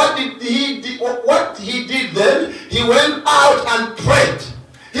see, what he did then? He went out and prayed.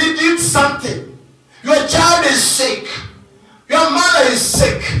 He did something. Your child is sick. Your mother is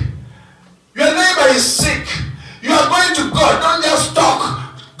sick. Your neighbor is sick. You are going to go. Don't just talk.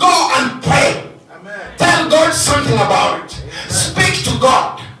 Go and pray. Amen. Tell God something about it. Amen. Speak to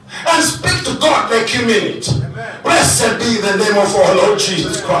God. And speak to God like you mean it. Amen. Blessed be the name of our Lord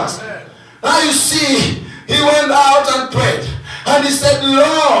Jesus Christ. Amen. Now you see, he went out and prayed. And he said,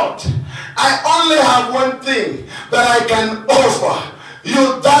 Lord, I only have one thing that I can offer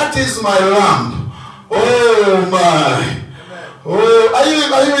you. That is my lamb. Oh my. Oh,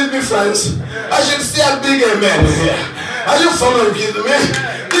 are you with me, friends? I should see a big amen here. Are you following me?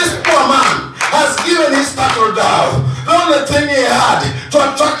 This poor man has given his turtle dove. The only thing he had to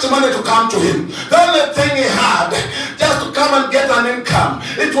attract money to come to him. The only thing he had just to come and get an income.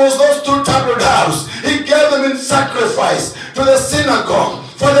 It was those 2 turtle doves. He gave them in sacrifice to the synagogue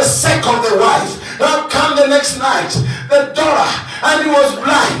for the sake of the wife. Now come the next night, the daughter, and he was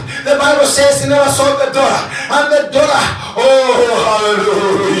blind. The Bible says he never saw the daughter. And the daughter, oh,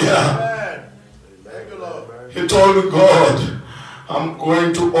 hallelujah. Thank you, Lord. He told God, I'm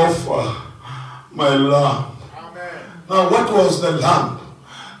going to offer my lamb. Amen. Now what was the lamb?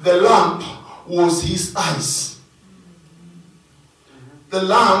 The lamb was his eyes. The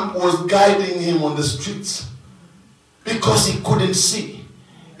lamb was guiding him on the streets because he couldn't see.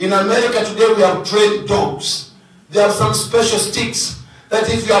 In America today we have trained dogs. They have some special sticks that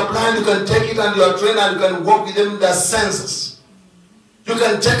if you are blind you can take it and you are trained and you can walk with them. Their senses. You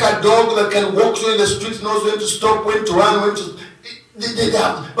can take a dog that can walk through in the streets, knows when to stop, when to run, when to... They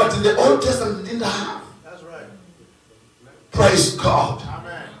have. But in the Old Testament they didn't have. That's right. Praise God.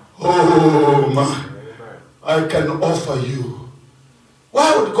 Amen. Oh my. I can offer you.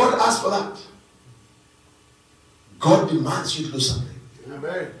 Why would God ask for that? God demands you to do something.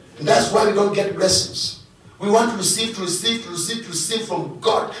 Amen. And that's why we don't get blessings. We want to receive from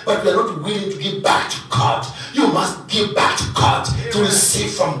God, but we are not willing to give back to God. You must give back to God to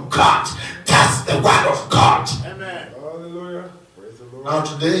receive from God. That's the word of God. Amen. Hallelujah. Praise the Lord. Now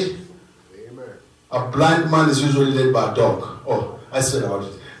today, Amen. a blind man is usually led by a dog. Oh, I said about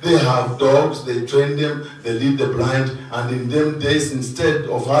it. They have dogs, they train them, they lead the blind, and in them days, instead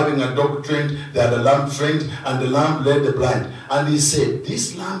of having a dog trained, they had a lamb trained, and the lamb led the blind. And he said,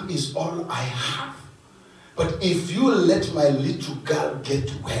 this lamb is all I have. But if you let my little girl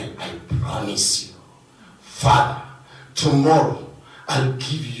get well, I promise you, Father, tomorrow I'll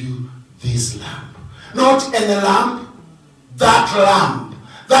give you this lamb. Not any lamb,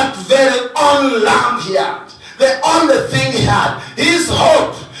 that very own lamb he had. The only thing he had, his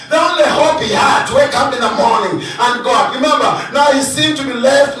hope. The only hope he had to wake up in the morning and God. Remember, now he seemed to be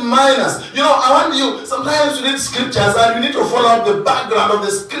left minus. You know, I want you, sometimes you read scriptures and you need to follow up the background of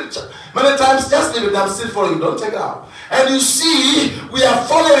the scripture. Many times, just leave it, I'm still following, don't take it out. And you see, we are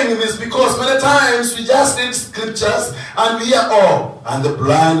following this because many times we just read scriptures and we hear, oh, and the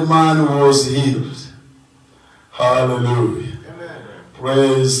blind man was healed. Hallelujah. Amen.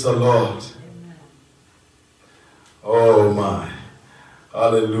 Praise the Lord. Oh my.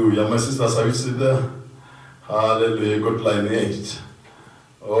 Hallelujah. My sisters, are you still there? Hallelujah. Got line 8.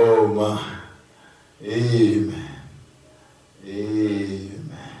 Oh my. Amen. Amen.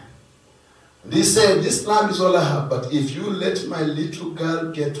 And he said, this lamb is all I have, but if you let my little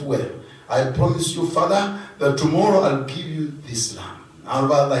girl get well, I promise you, Father, that tomorrow I'll give you this lamb. Now,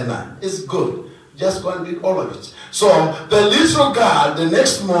 line 9. It's good. Just go and read all of it. So, the little girl the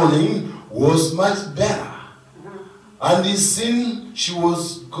next morning was much better. And he seen she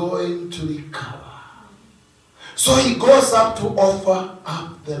was going to recover. So he goes up to offer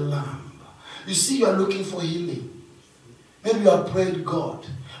up the lamb. You see, you are looking for healing. Maybe you have prayed God.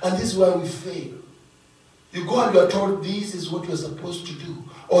 And this is why we fail. You go and you are told this is what you are supposed to do.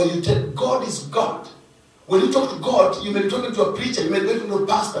 Or you tell God is God. When you talk to God, you may be talking to a preacher, you may be talking to a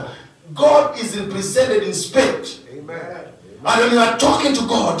pastor. God is represented in spirit. Amen. And when you are talking to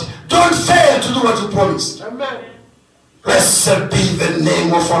God, don't fail to do what you promised. Amen. Blessed be the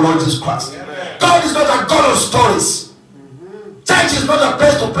name of our Lord Jesus Christ. Amen. God is not a God of stories. Church is not a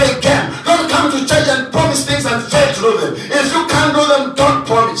place to play game. Don't come to church and promise things and fail to do them. If you can't do them, don't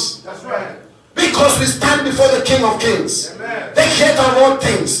promise. That's right. Because we stand before the King of Kings. Amen. The Creator of all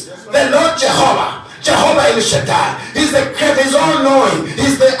things. The Lord Jehovah. Jehovah El Shaddai. He's the Creator. He's all-knowing.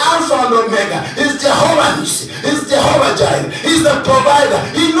 He's the Alpha and Omega. He's Jehovah Nissi. He's Jehovah Jireh. He's the provider.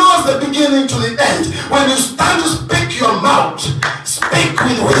 He knows the beginning to the end. When you stand to speak your mouth, speak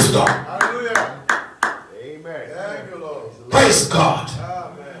with wisdom. Hallelujah. Amen. Thank you, Lord. Praise God.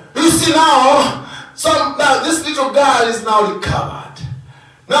 Amen. You see now this little girl is now recovered.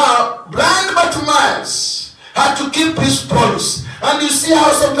 Now, blind Bartimaeus had to keep his promise. And you see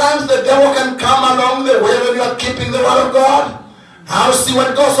how sometimes the devil can come along the way when you are keeping the word of God? Now see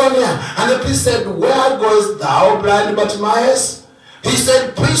what goes on here. And the priest said, where goest thou, blind Bartimaeus? He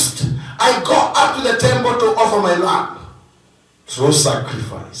said, priest, I go up to the temple to offer my lamb through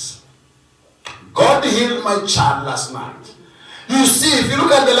sacrifice. God healed my child last night. You see, if you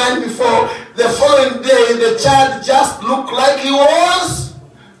look at the line before, the following day, the child just looked like he was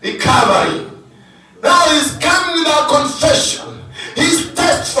recovering. Now he's coming with a confession. He's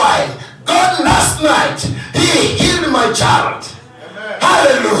testifying. God last night, he healed my child. Amen.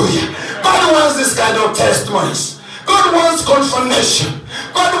 Hallelujah. God wants this kind of testimonies. God wants confirmation.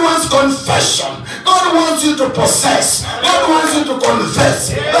 God wants confession. God wants you to possess. God wants you to confess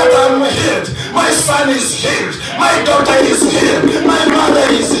that I'm healed. My son is healed. My daughter is healed. My mother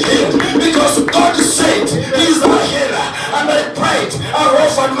is healed. Because God said he's a healer. And I prayed. I've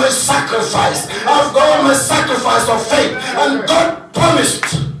offered my sacrifice. I've gone my sacrifice of faith. And God promised.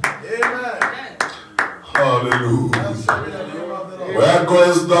 Amen. Hallelujah. Where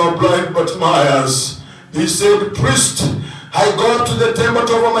goest thou, blind Bartimaeus? He said, priest, I go up to the temple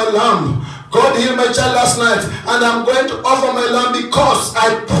to offer my lamb. God healed my child last night, and I'm going to offer my lamb because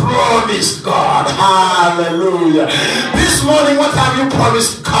I promised God. Hallelujah. This morning, what have you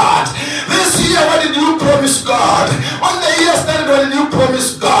promised God? This year, what did you promise God? On the year started, what did you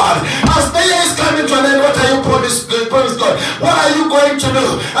promise God? As the year is coming to an end, what are you promised God? What are you going to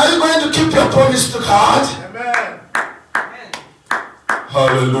do? Are you going to keep your promise to God? Amen.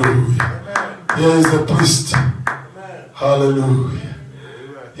 Hallelujah. Amen. Here is the priest. Amen. Hallelujah.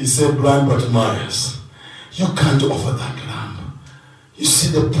 He said, blind Bartimaeus, you can't offer that lamb. You see,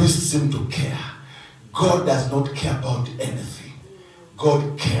 the priest seemed to care. God does not care about anything.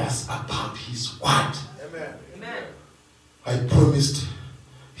 God cares about his word. Amen. Amen. I promised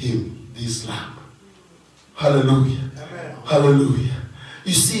him this lamb. Hallelujah. Amen. Hallelujah.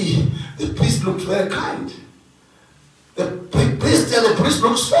 You see, the priest looked very kind. The priest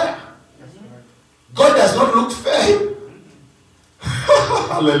looks fair. God does not look fair.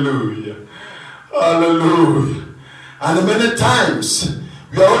 Hallelujah. Hallelujah. And many times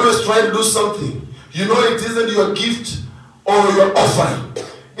we are always trying to do something. You know, it isn't your gift or your offering.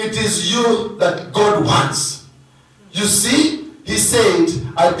 It is you that God wants. You see, he said,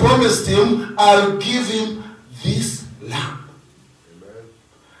 I promised him I'll give him this lamb. Amen.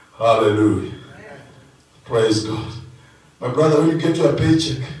 Hallelujah. Amen. Praise God. My brother, when you get your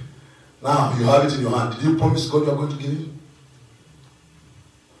paycheck, now you have it in your hand. Did you promise God you are going to give him?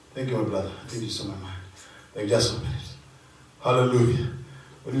 Thank you, my brother. I think you saw my mind. Thank you, just a minute. Hallelujah.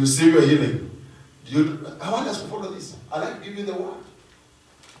 When you receive your healing, I want us to follow this. I like to give you the word.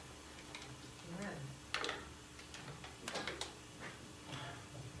 Amen.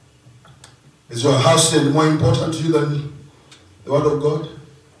 Is your house more important to you than the word of God?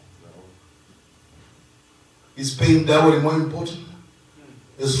 No. Is paying dowry more important?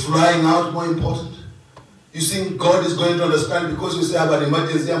 Is flying out more important? You think God is going to understand because you say, I have an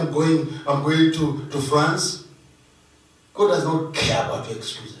emergency, I'm going to France? God does not care about your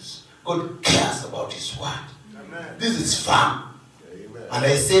excuses. God cares about his word. Amen. This is firm. Amen. And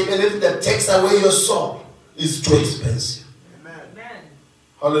I say anything that takes away your soul is too expensive. Amen.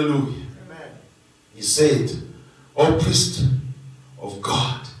 Hallelujah. Amen. He said, O priest of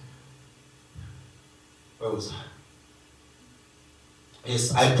God. Where was I?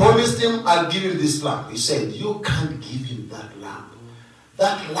 Yes, I promised him I'll give him this lamp. He said, you can't give him that lamp.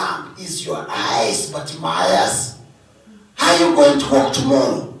 That lamp is your eyes, Bartimaeus. How are you going to walk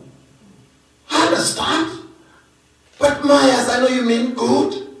tomorrow? I understand. Bartimaeus, I know you mean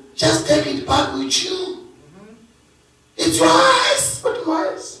good. Just take it back with you. It's your eyes,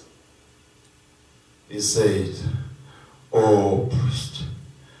 Bartimaeus. He said, oh, priest,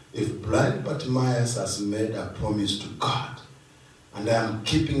 if blind Bartimaeus has made a promise to God, and I am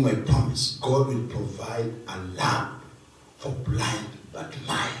keeping my promise, God will provide a lamp for blind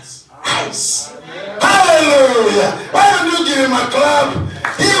Bartimaeus' eyes. Hallelujah! Why don't you give him a clap?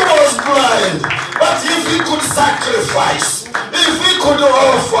 He was blind, but if he could sacrifice, if he could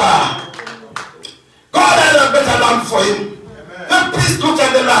offer, God had a better lamp for him. The priest looked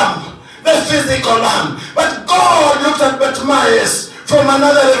at the lamp, the physical lamp, but God looked at Bartimaeus from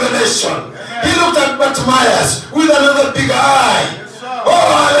another revelation. He looked at Bartimaeus with another bigger eye. Oh,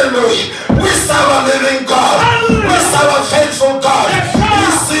 hallelujah. We serve a living God. We serve a faithful God.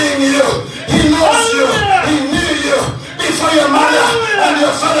 He's seeing you. He knows you. He knew you before your mother and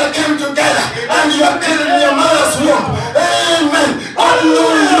your father came together and you are created in your mother's womb. Amen. God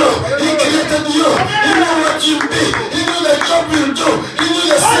knew you. He created you. He knew what you'd be. He knew the job you'd do. He knew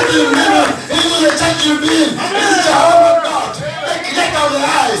the city you'd live in. He knew the church you'd be in. He's Jehovah God, the creator of the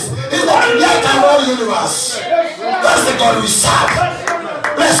eyes. He's the creator of all universe. That's the God we serve.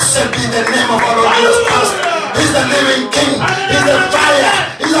 Blessed be the name of our Lord Jesus Christ. He's the living King. He's the fire.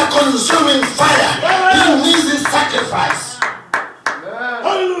 He's a consuming fire. He needs his sacrifice.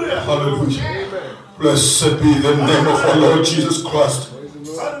 Hallelujah. Hallelujah. Blessed be the name of our Lord Jesus Christ.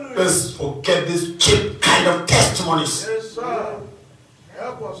 Let's forget these cheap kind of testimonies. Yes, sir.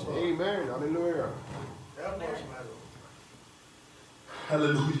 Help us, Lord. Amen. Hallelujah. Help us, my Lord.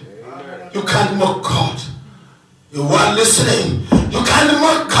 Hallelujah. Amen. You can't mock God. You are listening. You can't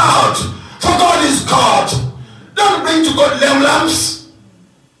mock God. For God is God. Don't bring to God lambs.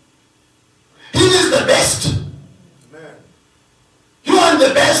 He is the best. Amen. You are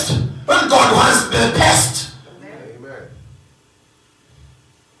the best. When God wants the best. Amen.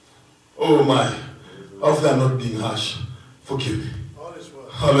 Oh my. Hopefully I'm not being harsh. Forgive me. All is well.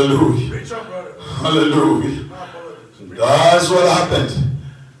 Hallelujah. Preach on, brother. Hallelujah. My apologies. That's what happened.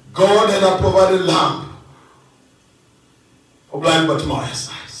 God had provided lamb for blind Bartimaeus'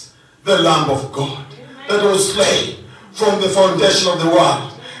 eyes. The Lamb of God that was slain from the foundation of the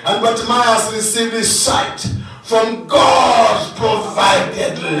world. And Bartimaeus received his sight from God's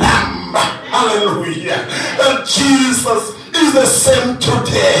provided lamb. Hallelujah. And Jesus is the same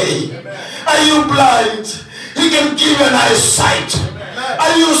today. Are you blind? He can give you an eyesight.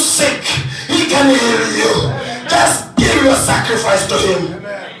 Are you sick? He can heal you. Just give your sacrifice to him.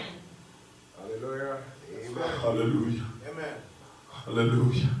 Hallelujah. Amen. Hallelujah. Amen.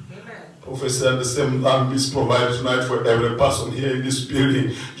 Hallelujah. Professor, the same lamb is provided tonight for every person here in this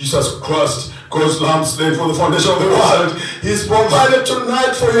building. Jesus Christ, God's lamb slain for the foundation of the world. He's provided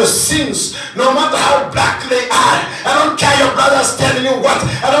tonight for your sins, no matter how black they are. I don't care your brother's telling you what.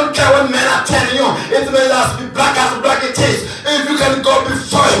 I don't care what men are telling you. It may just be black as black it is. If you can go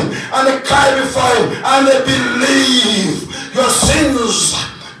before him and they cry before him and they believe your sins,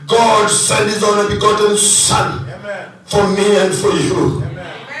 God sent his only begotten Son. Amen. For me and for you. Amen.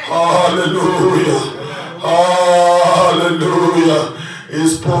 Hallelujah. Hallelujah.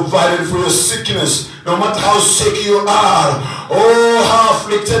 Is provided for your sickness, no matter how sick you are, oh, how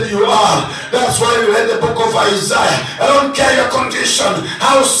afflicted you are. That's why we read the book of Isaiah. I don't care your condition,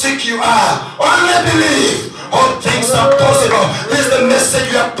 how sick you are, only believe. All things are possible. This is the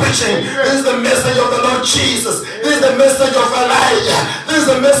message you are preaching. This is the message of the Lord Jesus. This is the message of Elijah. This is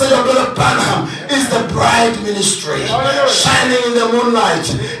the message of Brother Branham. It's the bride ministry. Shining in the moonlight,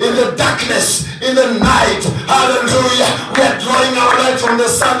 in the darkness, in the night. Hallelujah. We are drawing our light from the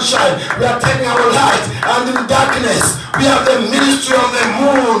sunshine. We are taking our light. And in darkness, we have the ministry of the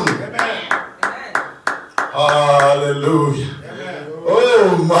moon. Hallelujah.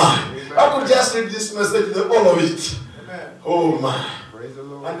 Oh my. I could just read this message, all of it. Amen. Oh my. Praise the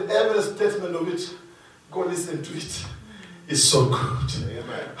Lord. And every statement of it, go listen to it. It's so good.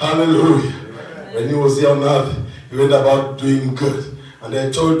 Amen. Hallelujah. Amen. When he was here on earth, he went about doing good. And I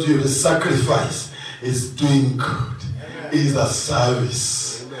told you the sacrifice is doing good. Amen. Is a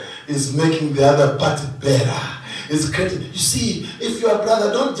service. Amen. Is making the other party better. Is creating. You see, if you're a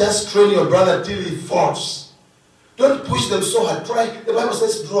brother, don't just train your brother till he falls. Don't push them so hard. Try, the Bible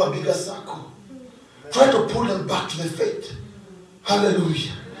says, draw a bigger circle. Try to pull them back to the faith.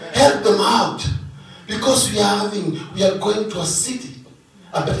 Hallelujah. Help them out. Because we are going to a city,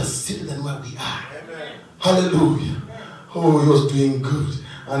 a better city than where we are. Amen. Hallelujah. Oh, he was doing good.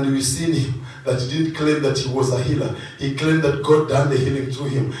 And we've seen him that he didn't claim that he was a healer. He claimed that God done the healing through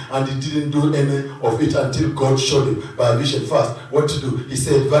him. And he didn't do any of it until God showed him by a vision first what to do. He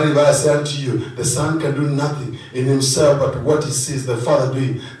said, very, very I say unto you, the Son can do nothing in himself, but what he sees the Father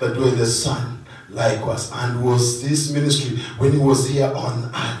doing, that doeth the Son likewise. And was this ministry when he was here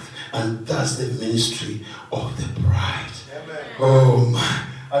on earth. And that's the ministry of the bride. Amen. Oh my.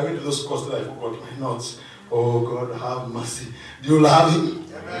 I went to those courses that I forgot my notes. Oh God, have mercy. Do you love him?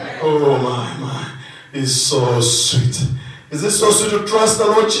 Amen. Oh my. It's so sweet. Is it so sweet to trust the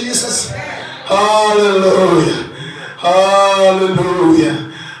Lord Jesus? Hallelujah.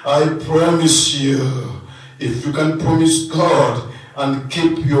 Hallelujah. I promise you, if you can promise God and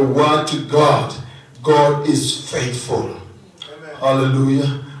keep your word to God, God is faithful. Amen.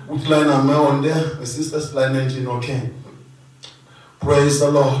 Hallelujah. Which line am I on there? My sister's line 19, okay. Praise the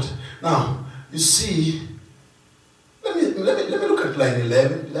Lord. Now, you see, let me look at line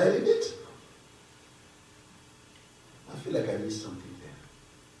 11. Did I read it? I feel like I missed something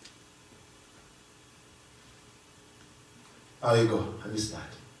there. There you go. I missed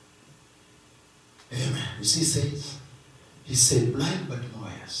that. Amen. You see, he said, blind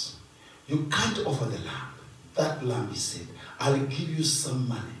Bartimaeus, you can't offer the lamb. That lamb, he said, I'll give you some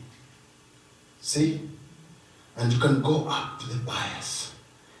money. See? And you can go up to the buyers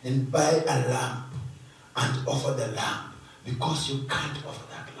and buy a lamb and offer the lamb because you can't offer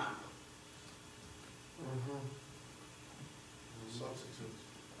that lamb. Substitute.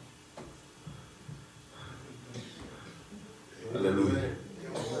 Hallelujah.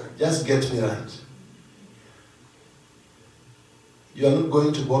 Just get me right. You are not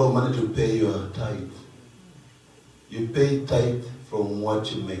going to borrow money to pay your tithe. You pay tithe from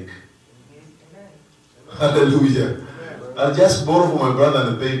what you make. Hallelujah. I'll just borrow from my brother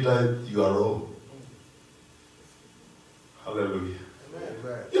and pay tithe, you are wrong. Hallelujah.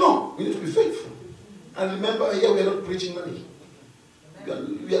 Amen. You know, we need to be faithful. And remember, here we are not preaching money. We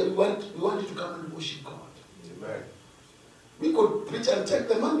want you to come and worship God. Amen. We could preach and take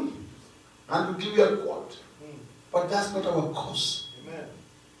the money and we'll give you a quote. But that's not our cause. Amen.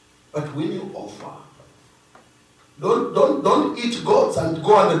 But when you offer, don't eat goats and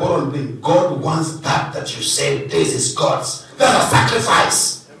go on the board and bring. God wants that you say this is God's. That's a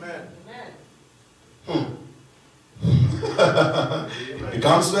sacrifice. Amen. It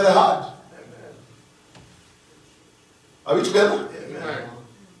becomes very hard. Amen. Are we together? Amen.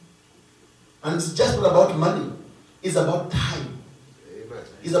 And it's just not about money. It's about time. Amen.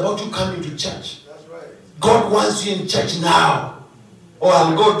 It's about you coming to church. That's right. God wants you in church now. Or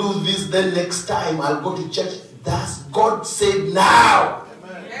I'll go do this, then next time I'll go to church. That's God said now.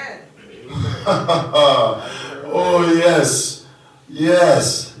 Amen. Oh yes.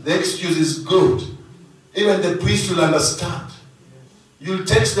 Yes. The excuse is good. Even the priest will understand. You'll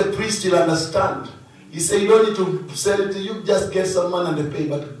text the priest, he'll understand. He said you don't need to sell it, you just get some money and they pay,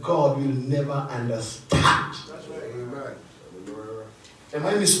 but God will never understand. That's right. Amen. Am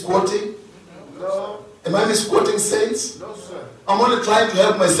I misquoting? No. Am I misquoting saints? No, sir. I'm only trying to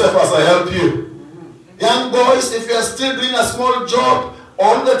help myself as I help you. Young boys, if you are still doing a small job,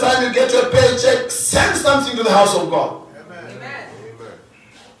 all the time you get your paycheck, send something to the house of God. Amen. Amen. Amen.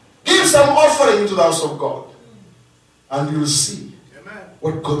 Give some offering to the house of God. And you will see Amen.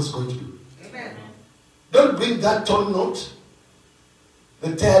 what God is going to do. Amen. Don't bring that torn note,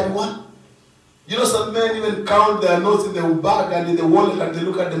 the tired one. You know, some men even count their notes in the bag and in the wallet and they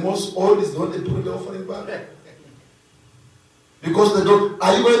look at the most old is the one they put in the offering bag. Because they don't.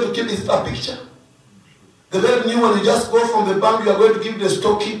 Are you going to keep this a picture? The very new one, you just go from the bank, you are going to give the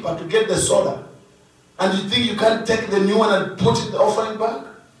storekeeper to get the soda. And you think you can't take the new one and put it in the offering bag?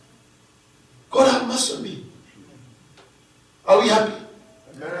 God have mercy on me. Are we happy?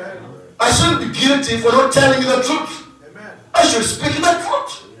 Amen. I shouldn't be guilty for not telling you the truth. Amen. I should speak the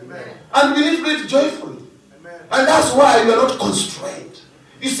truth. Amen. And we need to do it joyfully. Amen. And that's why we are not constrained.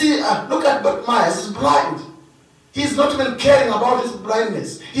 You see, look at Bartimaeus, he's blind. He's not even caring about his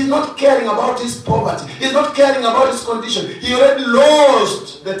blindness. He's not caring about his poverty. He's not caring about his condition. He already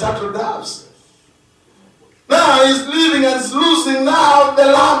lost the turtle doves. Now he's living and he's losing now the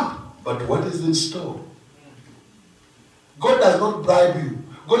lamb. But what is in store? God does not bribe you.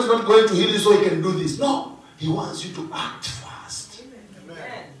 God is not going to heal you so he can do this. No. He wants you to act fast.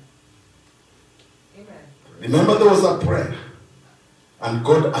 Amen. Amen. Remember there was a prayer. And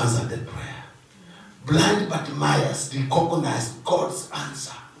God answered the prayer. Blind Bartimaeus recognized God's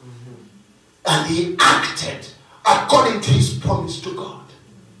answer. And he acted according to his promise to God.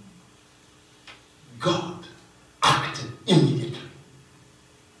 God acted immediately.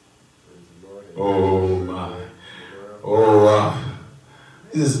 Oh my. Oh wow.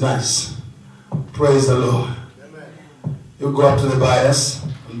 This is nice. Praise the Lord. You go up to the buyers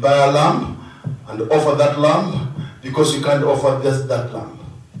and buy a lamb and offer that lamb because you can't offer just that lamb.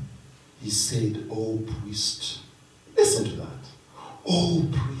 He said, oh priest, listen to that. Oh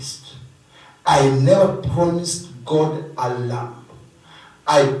priest, I never promised God a lamb.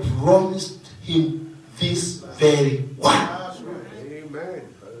 I promised him this very one. Amen.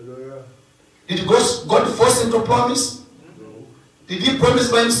 Hallelujah. Did God force him to promise? No. Did he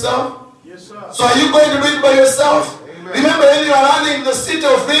promise by himself? Yes, sir. So are you going to do it by yourself? Amen. Remember when you are running the city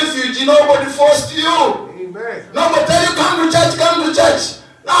of refuge, nobody forced you. Amen. Nobody tell you come to church, come to church.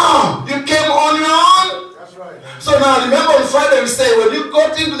 No, you came on your own. That's right. So now remember on Friday we say when you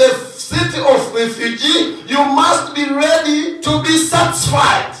got into the city of refugee, you must be ready to be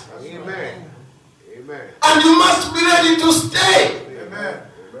satisfied. Amen. Amen. And you must be ready to stay. Amen.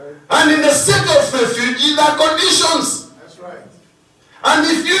 And in the city of refugee there are conditions. That's right. And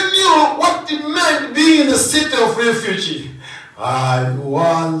if you knew what it meant being in the city of refugee, I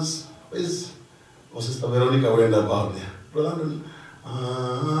once Sister Veronica went about there. Brother,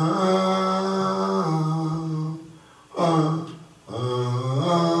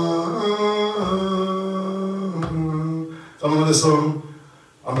 some of the song,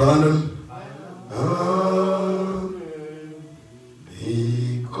 I'm London.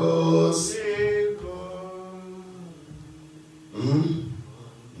 Because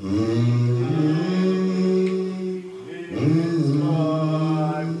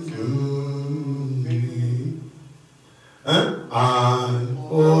I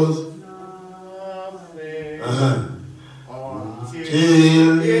was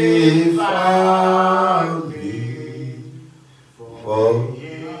till he found me, for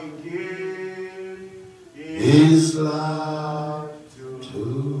his love to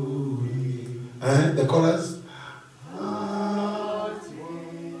me. The chorus. I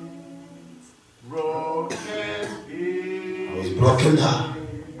was broken down.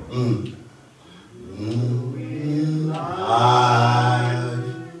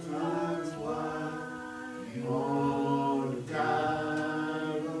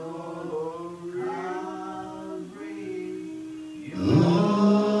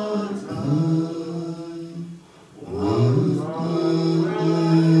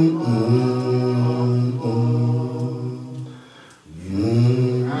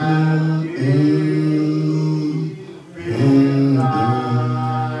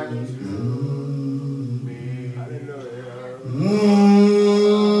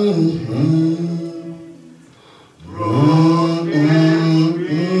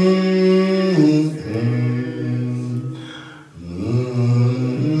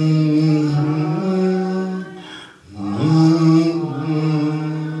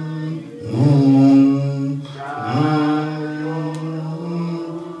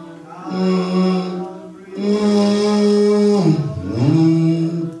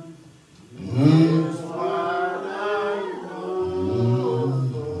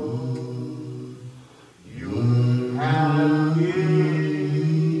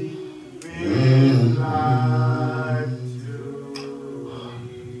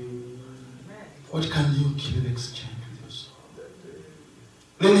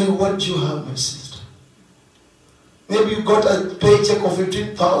 money, what do you have, my sister? Maybe you got a paycheck of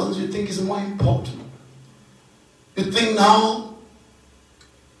 15,000, you think is more important. You think now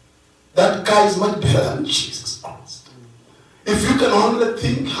that guy is much better than Jesus Christ. If you can only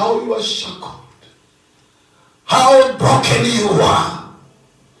think how you are shackled, how broken you are,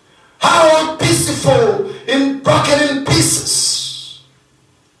 how pitiful in broken in pieces,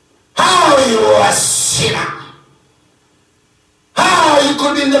 how you are a sinner. How you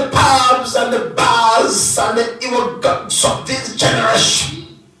could be in the pubs and the bars and the evil gods of this generation.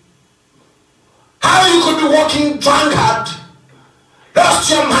 How you could be walking drunkard, lost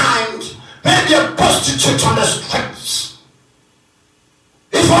your mind, maybe a prostitute on the streets.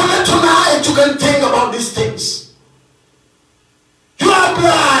 If only tonight you can think about these things. You are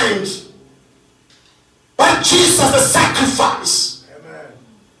blind, but Jesus, the sacrifice, Amen.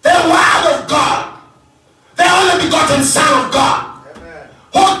 the word of God, the only begotten Son of God,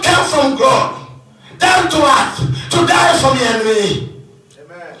 who came from God down to earth to die for me and me.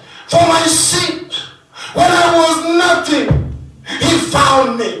 Amen. For my sin. When I was nothing, he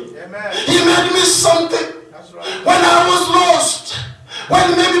found me. Amen. He made me something. That's right. When I was lost,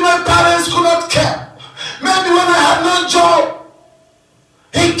 when maybe my parents could not care, maybe when I had no job,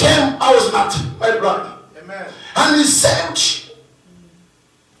 he came, I was nothing, my brother. Amen. And he saved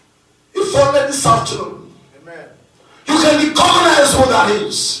you. You found it this afternoon. Amen. You can recognize who that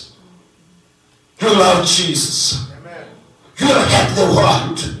is. You love Jesus. Amen. You hate the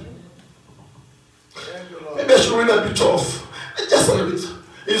world. Thank you, Lord. Maybe I should read a bit of, just a little bit.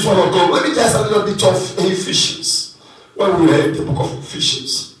 It is one of God. Let me just a little bit of Ephesians. When we read the book of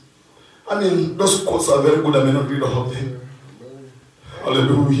Ephesians. I mean, those quotes are very good. I may not read all of them.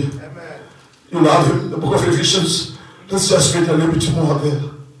 Hallelujah. Amen. You love him, the book of Ephesians. Let's just read a little bit more there.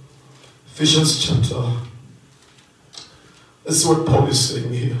 Ephesians chapter. Let's see what Paul is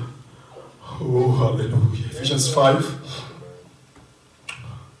saying here. Oh, hallelujah. Ephesians 5.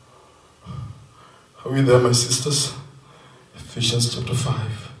 Are we there, my sisters? Ephesians chapter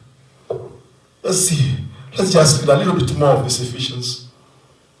 5. Let's see. Let's just read a little bit more of this Ephesians.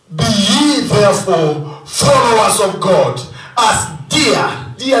 Be ye therefore followers of God as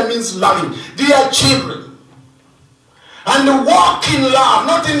dear means loving, dear children. And walk in love,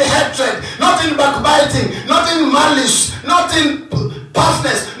 not in hatred, not in backbiting, not in malice, not in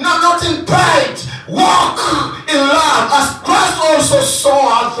puffness, not in pride. Walk in love as Christ also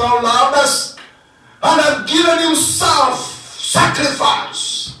saw us and loved us and have given himself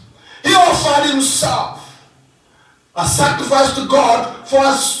sacrifice. He offered himself a sacrifice to God for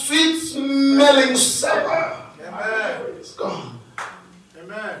a sweet-smelling savor. Amen. It's gone.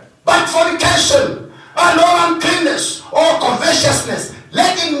 Amen. But fornication and all uncleanness or covetousness,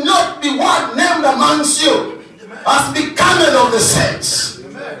 let it not be one named amongst you as becoming of the saints.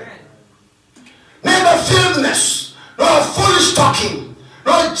 Amen. Neither filthiness, nor foolish talking,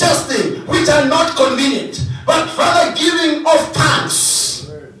 nor jesting, which are not convenient, but rather giving of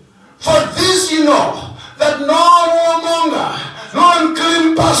thanks. For this you know, that no warmonger, no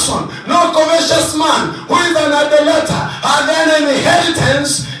unclean person, no covetous man who is an idolater has an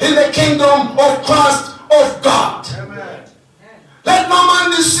inheritance in the kingdom of Christ of God. Amen. Let no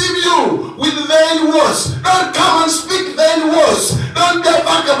man deceive you with vain words. Don't come and speak vain words. Don't be a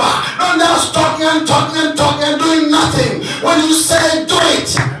vagabond. Don't just talking and doing nothing. When you say, do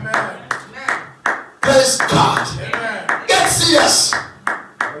it. Amen. Praise God. Amen. Get serious.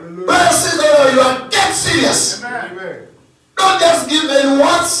 Hallelujah. Praise the Lord. Get serious. Amen. Don't just give vain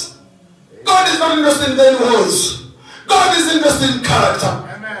words. God is not interested in vain words. God is interested in character.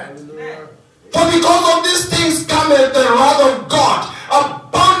 Amen. For because of these things cometh the wrath of God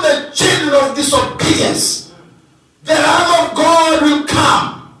upon the children of disobedience. The wrath of God will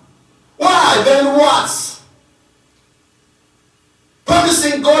come. Why? Then what?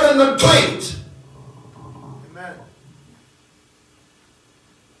 Promising God and not doing it. Amen.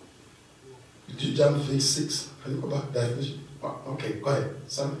 Did you jump to 6? Can you go back there? Okay, go ahead.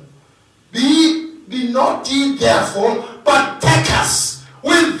 Son. Be not ye therefore, but takers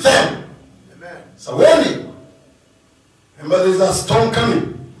with them. Amen. It's a warning. Remember, there's a storm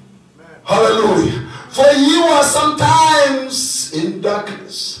coming. Amen. Hallelujah. For you are sometimes in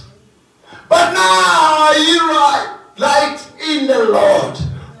darkness, but now are ye light in the Lord.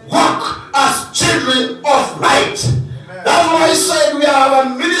 Walk as children of light. Amen. That's why I said we have a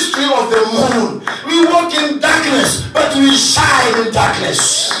ministry of the moon. We walk in darkness, but we shine in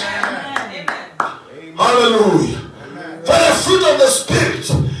darkness. Amen. Hallelujah. Amen. For the fruit of the Spirit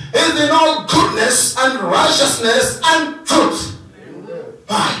is in all goodness and righteousness and truth.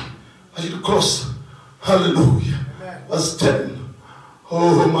 Why? Are you close? Hallelujah. Amen. Verse 10.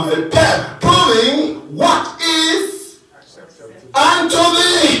 Oh my God. Proving what is unto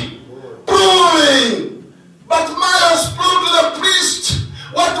thee. Proving. But Miles proved to the priest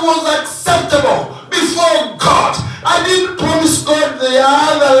what was acceptable before God. I didn't promise God the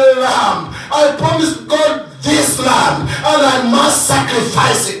other lamb. I promised God this lamb, and I must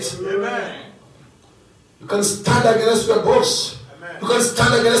sacrifice it. Amen. You can stand against your boss. Amen. You can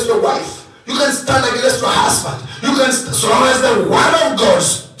stand against your wife. You can stand against your husband. You can, so long as the word of God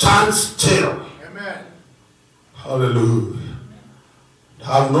stands still. Amen. Hallelujah.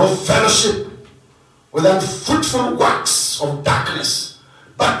 Have no fellowship with unfruitful works of darkness,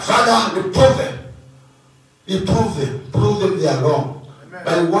 but rather reprove them. Reprove them. Prove them they are wrong. Amen.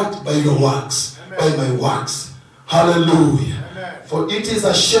 By what? By your works. Amen. By my works. Hallelujah. Amen. For it is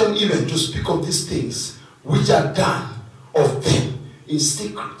a shame even to speak of these things which are done of them in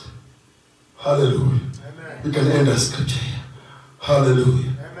secret. Hallelujah. Amen. We can end our scripture here.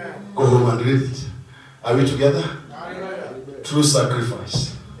 Hallelujah. Amen. Go home and read it. Are we together? Hallelujah. True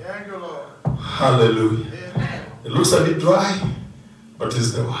sacrifice. Thank you, Lord. Hallelujah. Amen. It looks a bit dry, but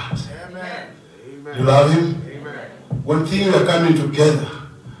it's the word. Amen. Amen. You love him? Amen. One thing we are coming together,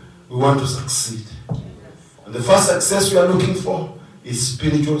 we want to succeed. And the first success we are looking for is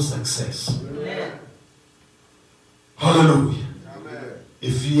spiritual success. Amen. Hallelujah. Amen.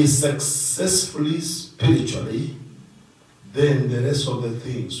 If he is successfully spiritually, then the rest of the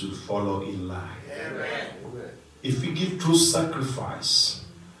things will follow in line. Amen. If we give true sacrifice,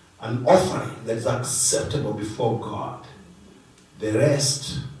 an offering that is acceptable before God, the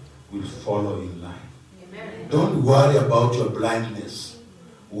rest will follow in line. Amen. Don't worry about your blindness.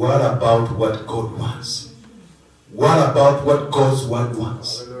 Worry about what God wants. Worry about what God's word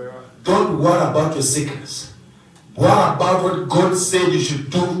wants. Hallelujah. Don't worry about your sickness. Worry about what God said you should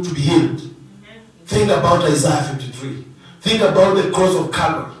do to be healed. Think about Isaiah 53. Think about the cross of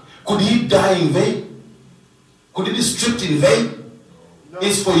Calvary. Could he die in vain? Could he be stripped in vain? No.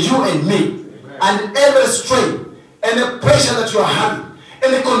 It's for you and me. Amen. And every strain and the pressure that you are having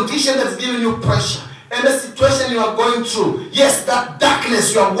and the condition that's giving you pressure and the situation you are going through. Yes, that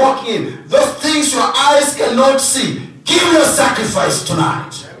darkness you are walking in, those things your eyes cannot see. Give your sacrifice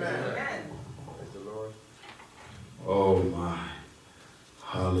tonight. Amen. Amen. Praise the Lord. Oh my.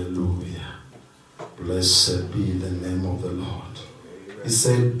 Hallelujah. Blessed be the name of the Lord. He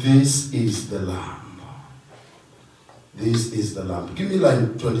said, this is the Lamb. This is the Lamb. Give me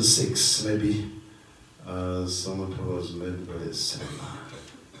line 26, maybe. Someone was made by the same.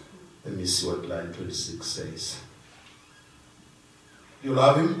 Let me see what line 26 says. You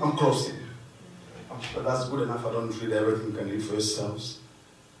love him? I'm closing. But that's good enough. I don't read everything. You can read for yourselves.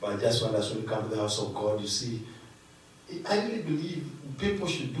 But I just want us when you come to the house of God, you see, I really believe people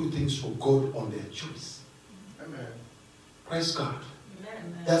should do things for God on their choice. Amen. Praise God.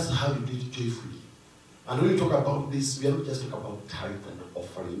 Amen. That's how you do it joyfully. And when you talk about this, we are not just talking about tithe and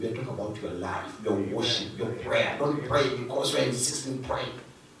offering. We are talking about your life, your worship, your prayer. Don't pray because you are insisting praying.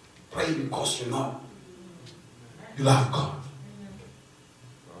 Pray because you know you love God.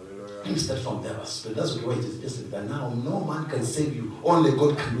 Hallelujah. Things that from devils. But that's the way it is. Just that now no man can save you. Only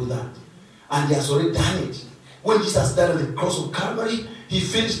God can do that. And he has already done it. When Jesus died on the cross of Calvary, he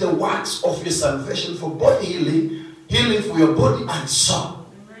finished the works of your salvation for body healing, healing for your body and soul.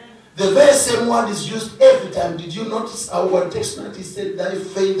 The very same word is used every time. Did you notice our text tonight? He said, thy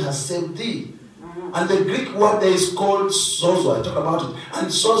faith has saved thee. And the Greek word there is called sozo. I talk about it. And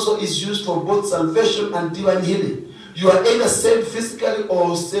sozo is used for both salvation and divine healing. You are either saved physically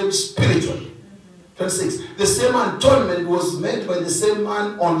or saved spiritually. 26. The same atonement was made by the same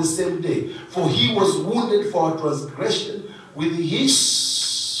man on the same day. For he was wounded for our transgression with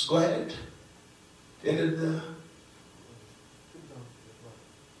his... Go ahead.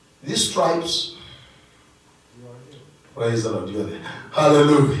 These stripes. Praise the Lord. You are there.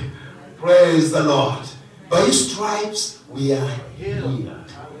 Hallelujah. Praise the Lord. By his stripes we are healed.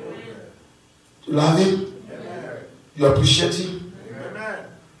 You love him? Amen. You appreciate him? Amen.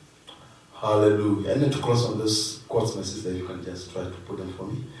 Hallelujah. I need to close on this quotes message that you can just try to put them for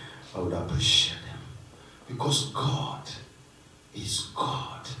me. I would appreciate them. Because God is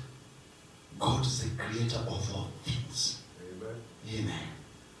God. God is the creator of all things. Amen. Amen.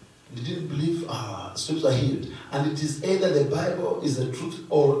 They didn't believe scriptures are healed. And it is either the Bible is the truth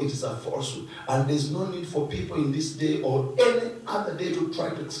or it is a falsehood. And there's no need for people in this day or any other day to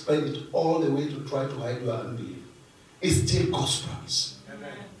try to explain it all the way to try to hide your unbelief. It's still God's promise.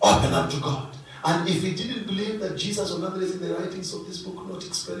 Amen. Open up to God. And if he didn't believe that Jesus or none is in the writings of this book, not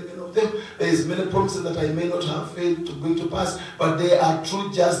explaining any of them, there is many promises that I may not have faith to bring to pass, but they are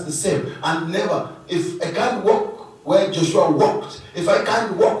true just the same. And never, if I can't walk where Joshua walked, if I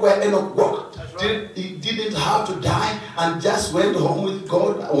can't walk where Enoch walked, right. he didn't have to die and just went home with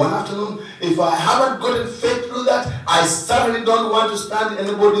God one afternoon. If I haven't gotten faith through that, I certainly don't want to stand in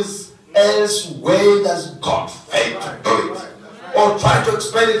anybody's else way that's got faith to do it. Or try to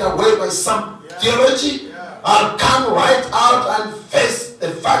explain it away by some theology. I'll come right out and face the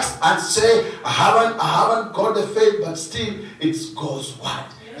facts and say, I haven't got the faith, but still it's God's word.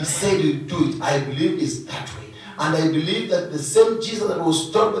 He said you do it. I believe it's that way. And I believe that the same Jesus that was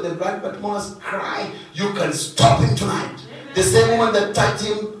stopped by the blind Bartimaeus cry, you can stop him tonight. The same woman that touched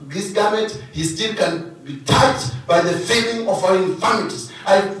him, this garment, he still can be touched by the feeling of our infirmities.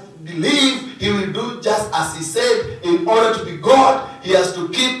 I believe he will do just as he said. In order to be God, he has to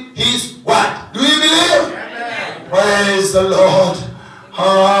keep his word. Do you believe? Amen. Praise the Lord.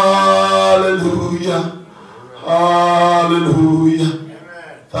 Hallelujah. Hallelujah.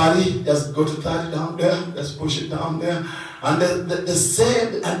 30, just go to 30 down there, let's push it down there. And the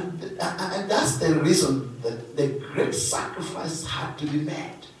same, and that's the reason that the great sacrifice had to be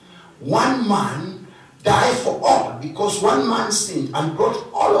made. One man died for all because one man sinned and brought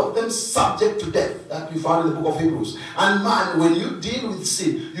all of them subject to death. That we found in the book of Hebrews. And man, when you deal with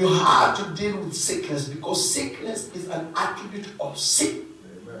sin, you have to deal with sickness because sickness is an attribute of sin.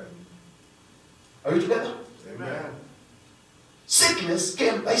 Amen. Are you together? Amen. Sickness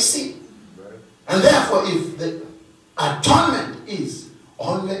came by sin. Right. And therefore, if the atonement is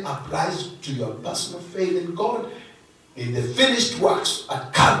only applies to your personal faith in God, in the finished works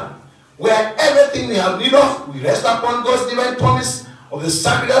at Calvary, where everything we have need of, we rest upon God's divine promise of the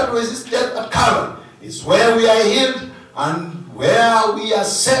sacrifice to resist death at Calvary, is where we are healed and where we are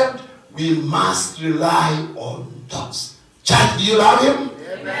saved. We must rely on those. Church, do you love him?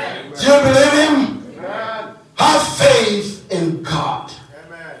 Amen. Do you believe him? Amen. Have faith in God.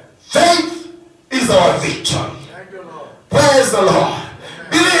 Amen. Faith is our victory. Thank you, Lord. Praise the Lord.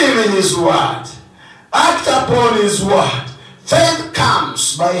 Believe in his word. Act upon his word. Faith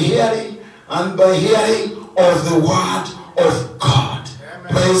comes by hearing and by hearing of the word of God.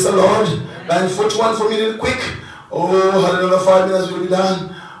 Amen. Praise the Lord. Line 41 for me real quick. Oh, another 5 minutes will be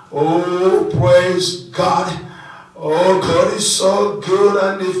done. Oh, praise God. Oh, God is so good,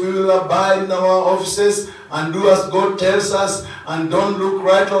 and if we will abide in our offices and do as God tells us and don't look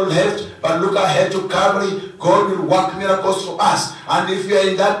right or left but look ahead to Calvary, God will work miracles for us. And if we are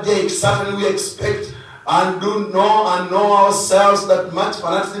in that day, certainly we expect and do know and know ourselves that much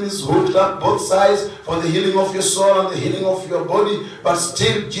fanaticism is hooked up both sides for the healing of your soul and the healing of your body. But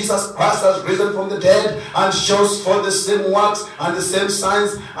still, Jesus Christ has risen from the dead and shows for the same works and the same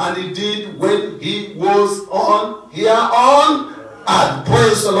signs, and he did when he was on here on earth.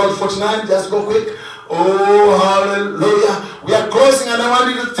 Praise the Lord. 49, just go quick. Oh, hallelujah. We are closing, and I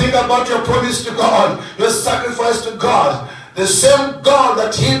want you to think about your promise to God, your sacrifice to God. The same God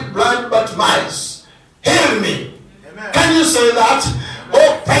that healed blind Bartimaeus, heal me. Amen. Can you say that?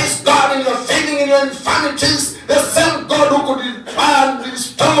 Oh, praise God in your failing, in your infirmities. The same God who could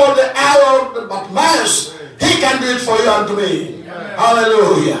restore the hour of the Bartimaeus, he can do it for you and to me. Amen.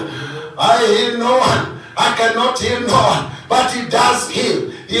 Hallelujah. I heal no one. I cannot heal no one. But he does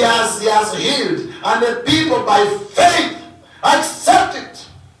heal. He has healed. And the people by faith accept it.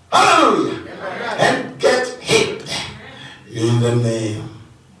 Hallelujah. Amen. And get healed. In the name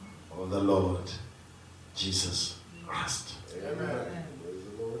of the Lord Jesus Christ. Amen. Praise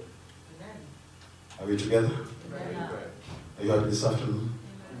the Lord. Are we together? Amen. Are you happy this afternoon?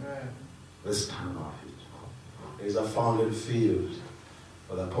 Amen. Let's stand off it. There is a fountain field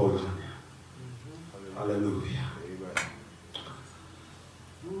for the Puritan. Hallelujah. Amen.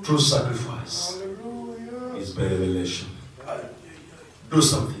 True sacrifice Hallelujah. is by revelation. Do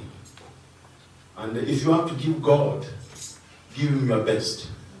something. And if you have to give God, give him your best.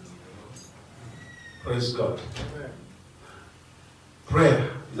 Praise God. Amen.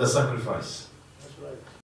 Prayer is a sacrifice.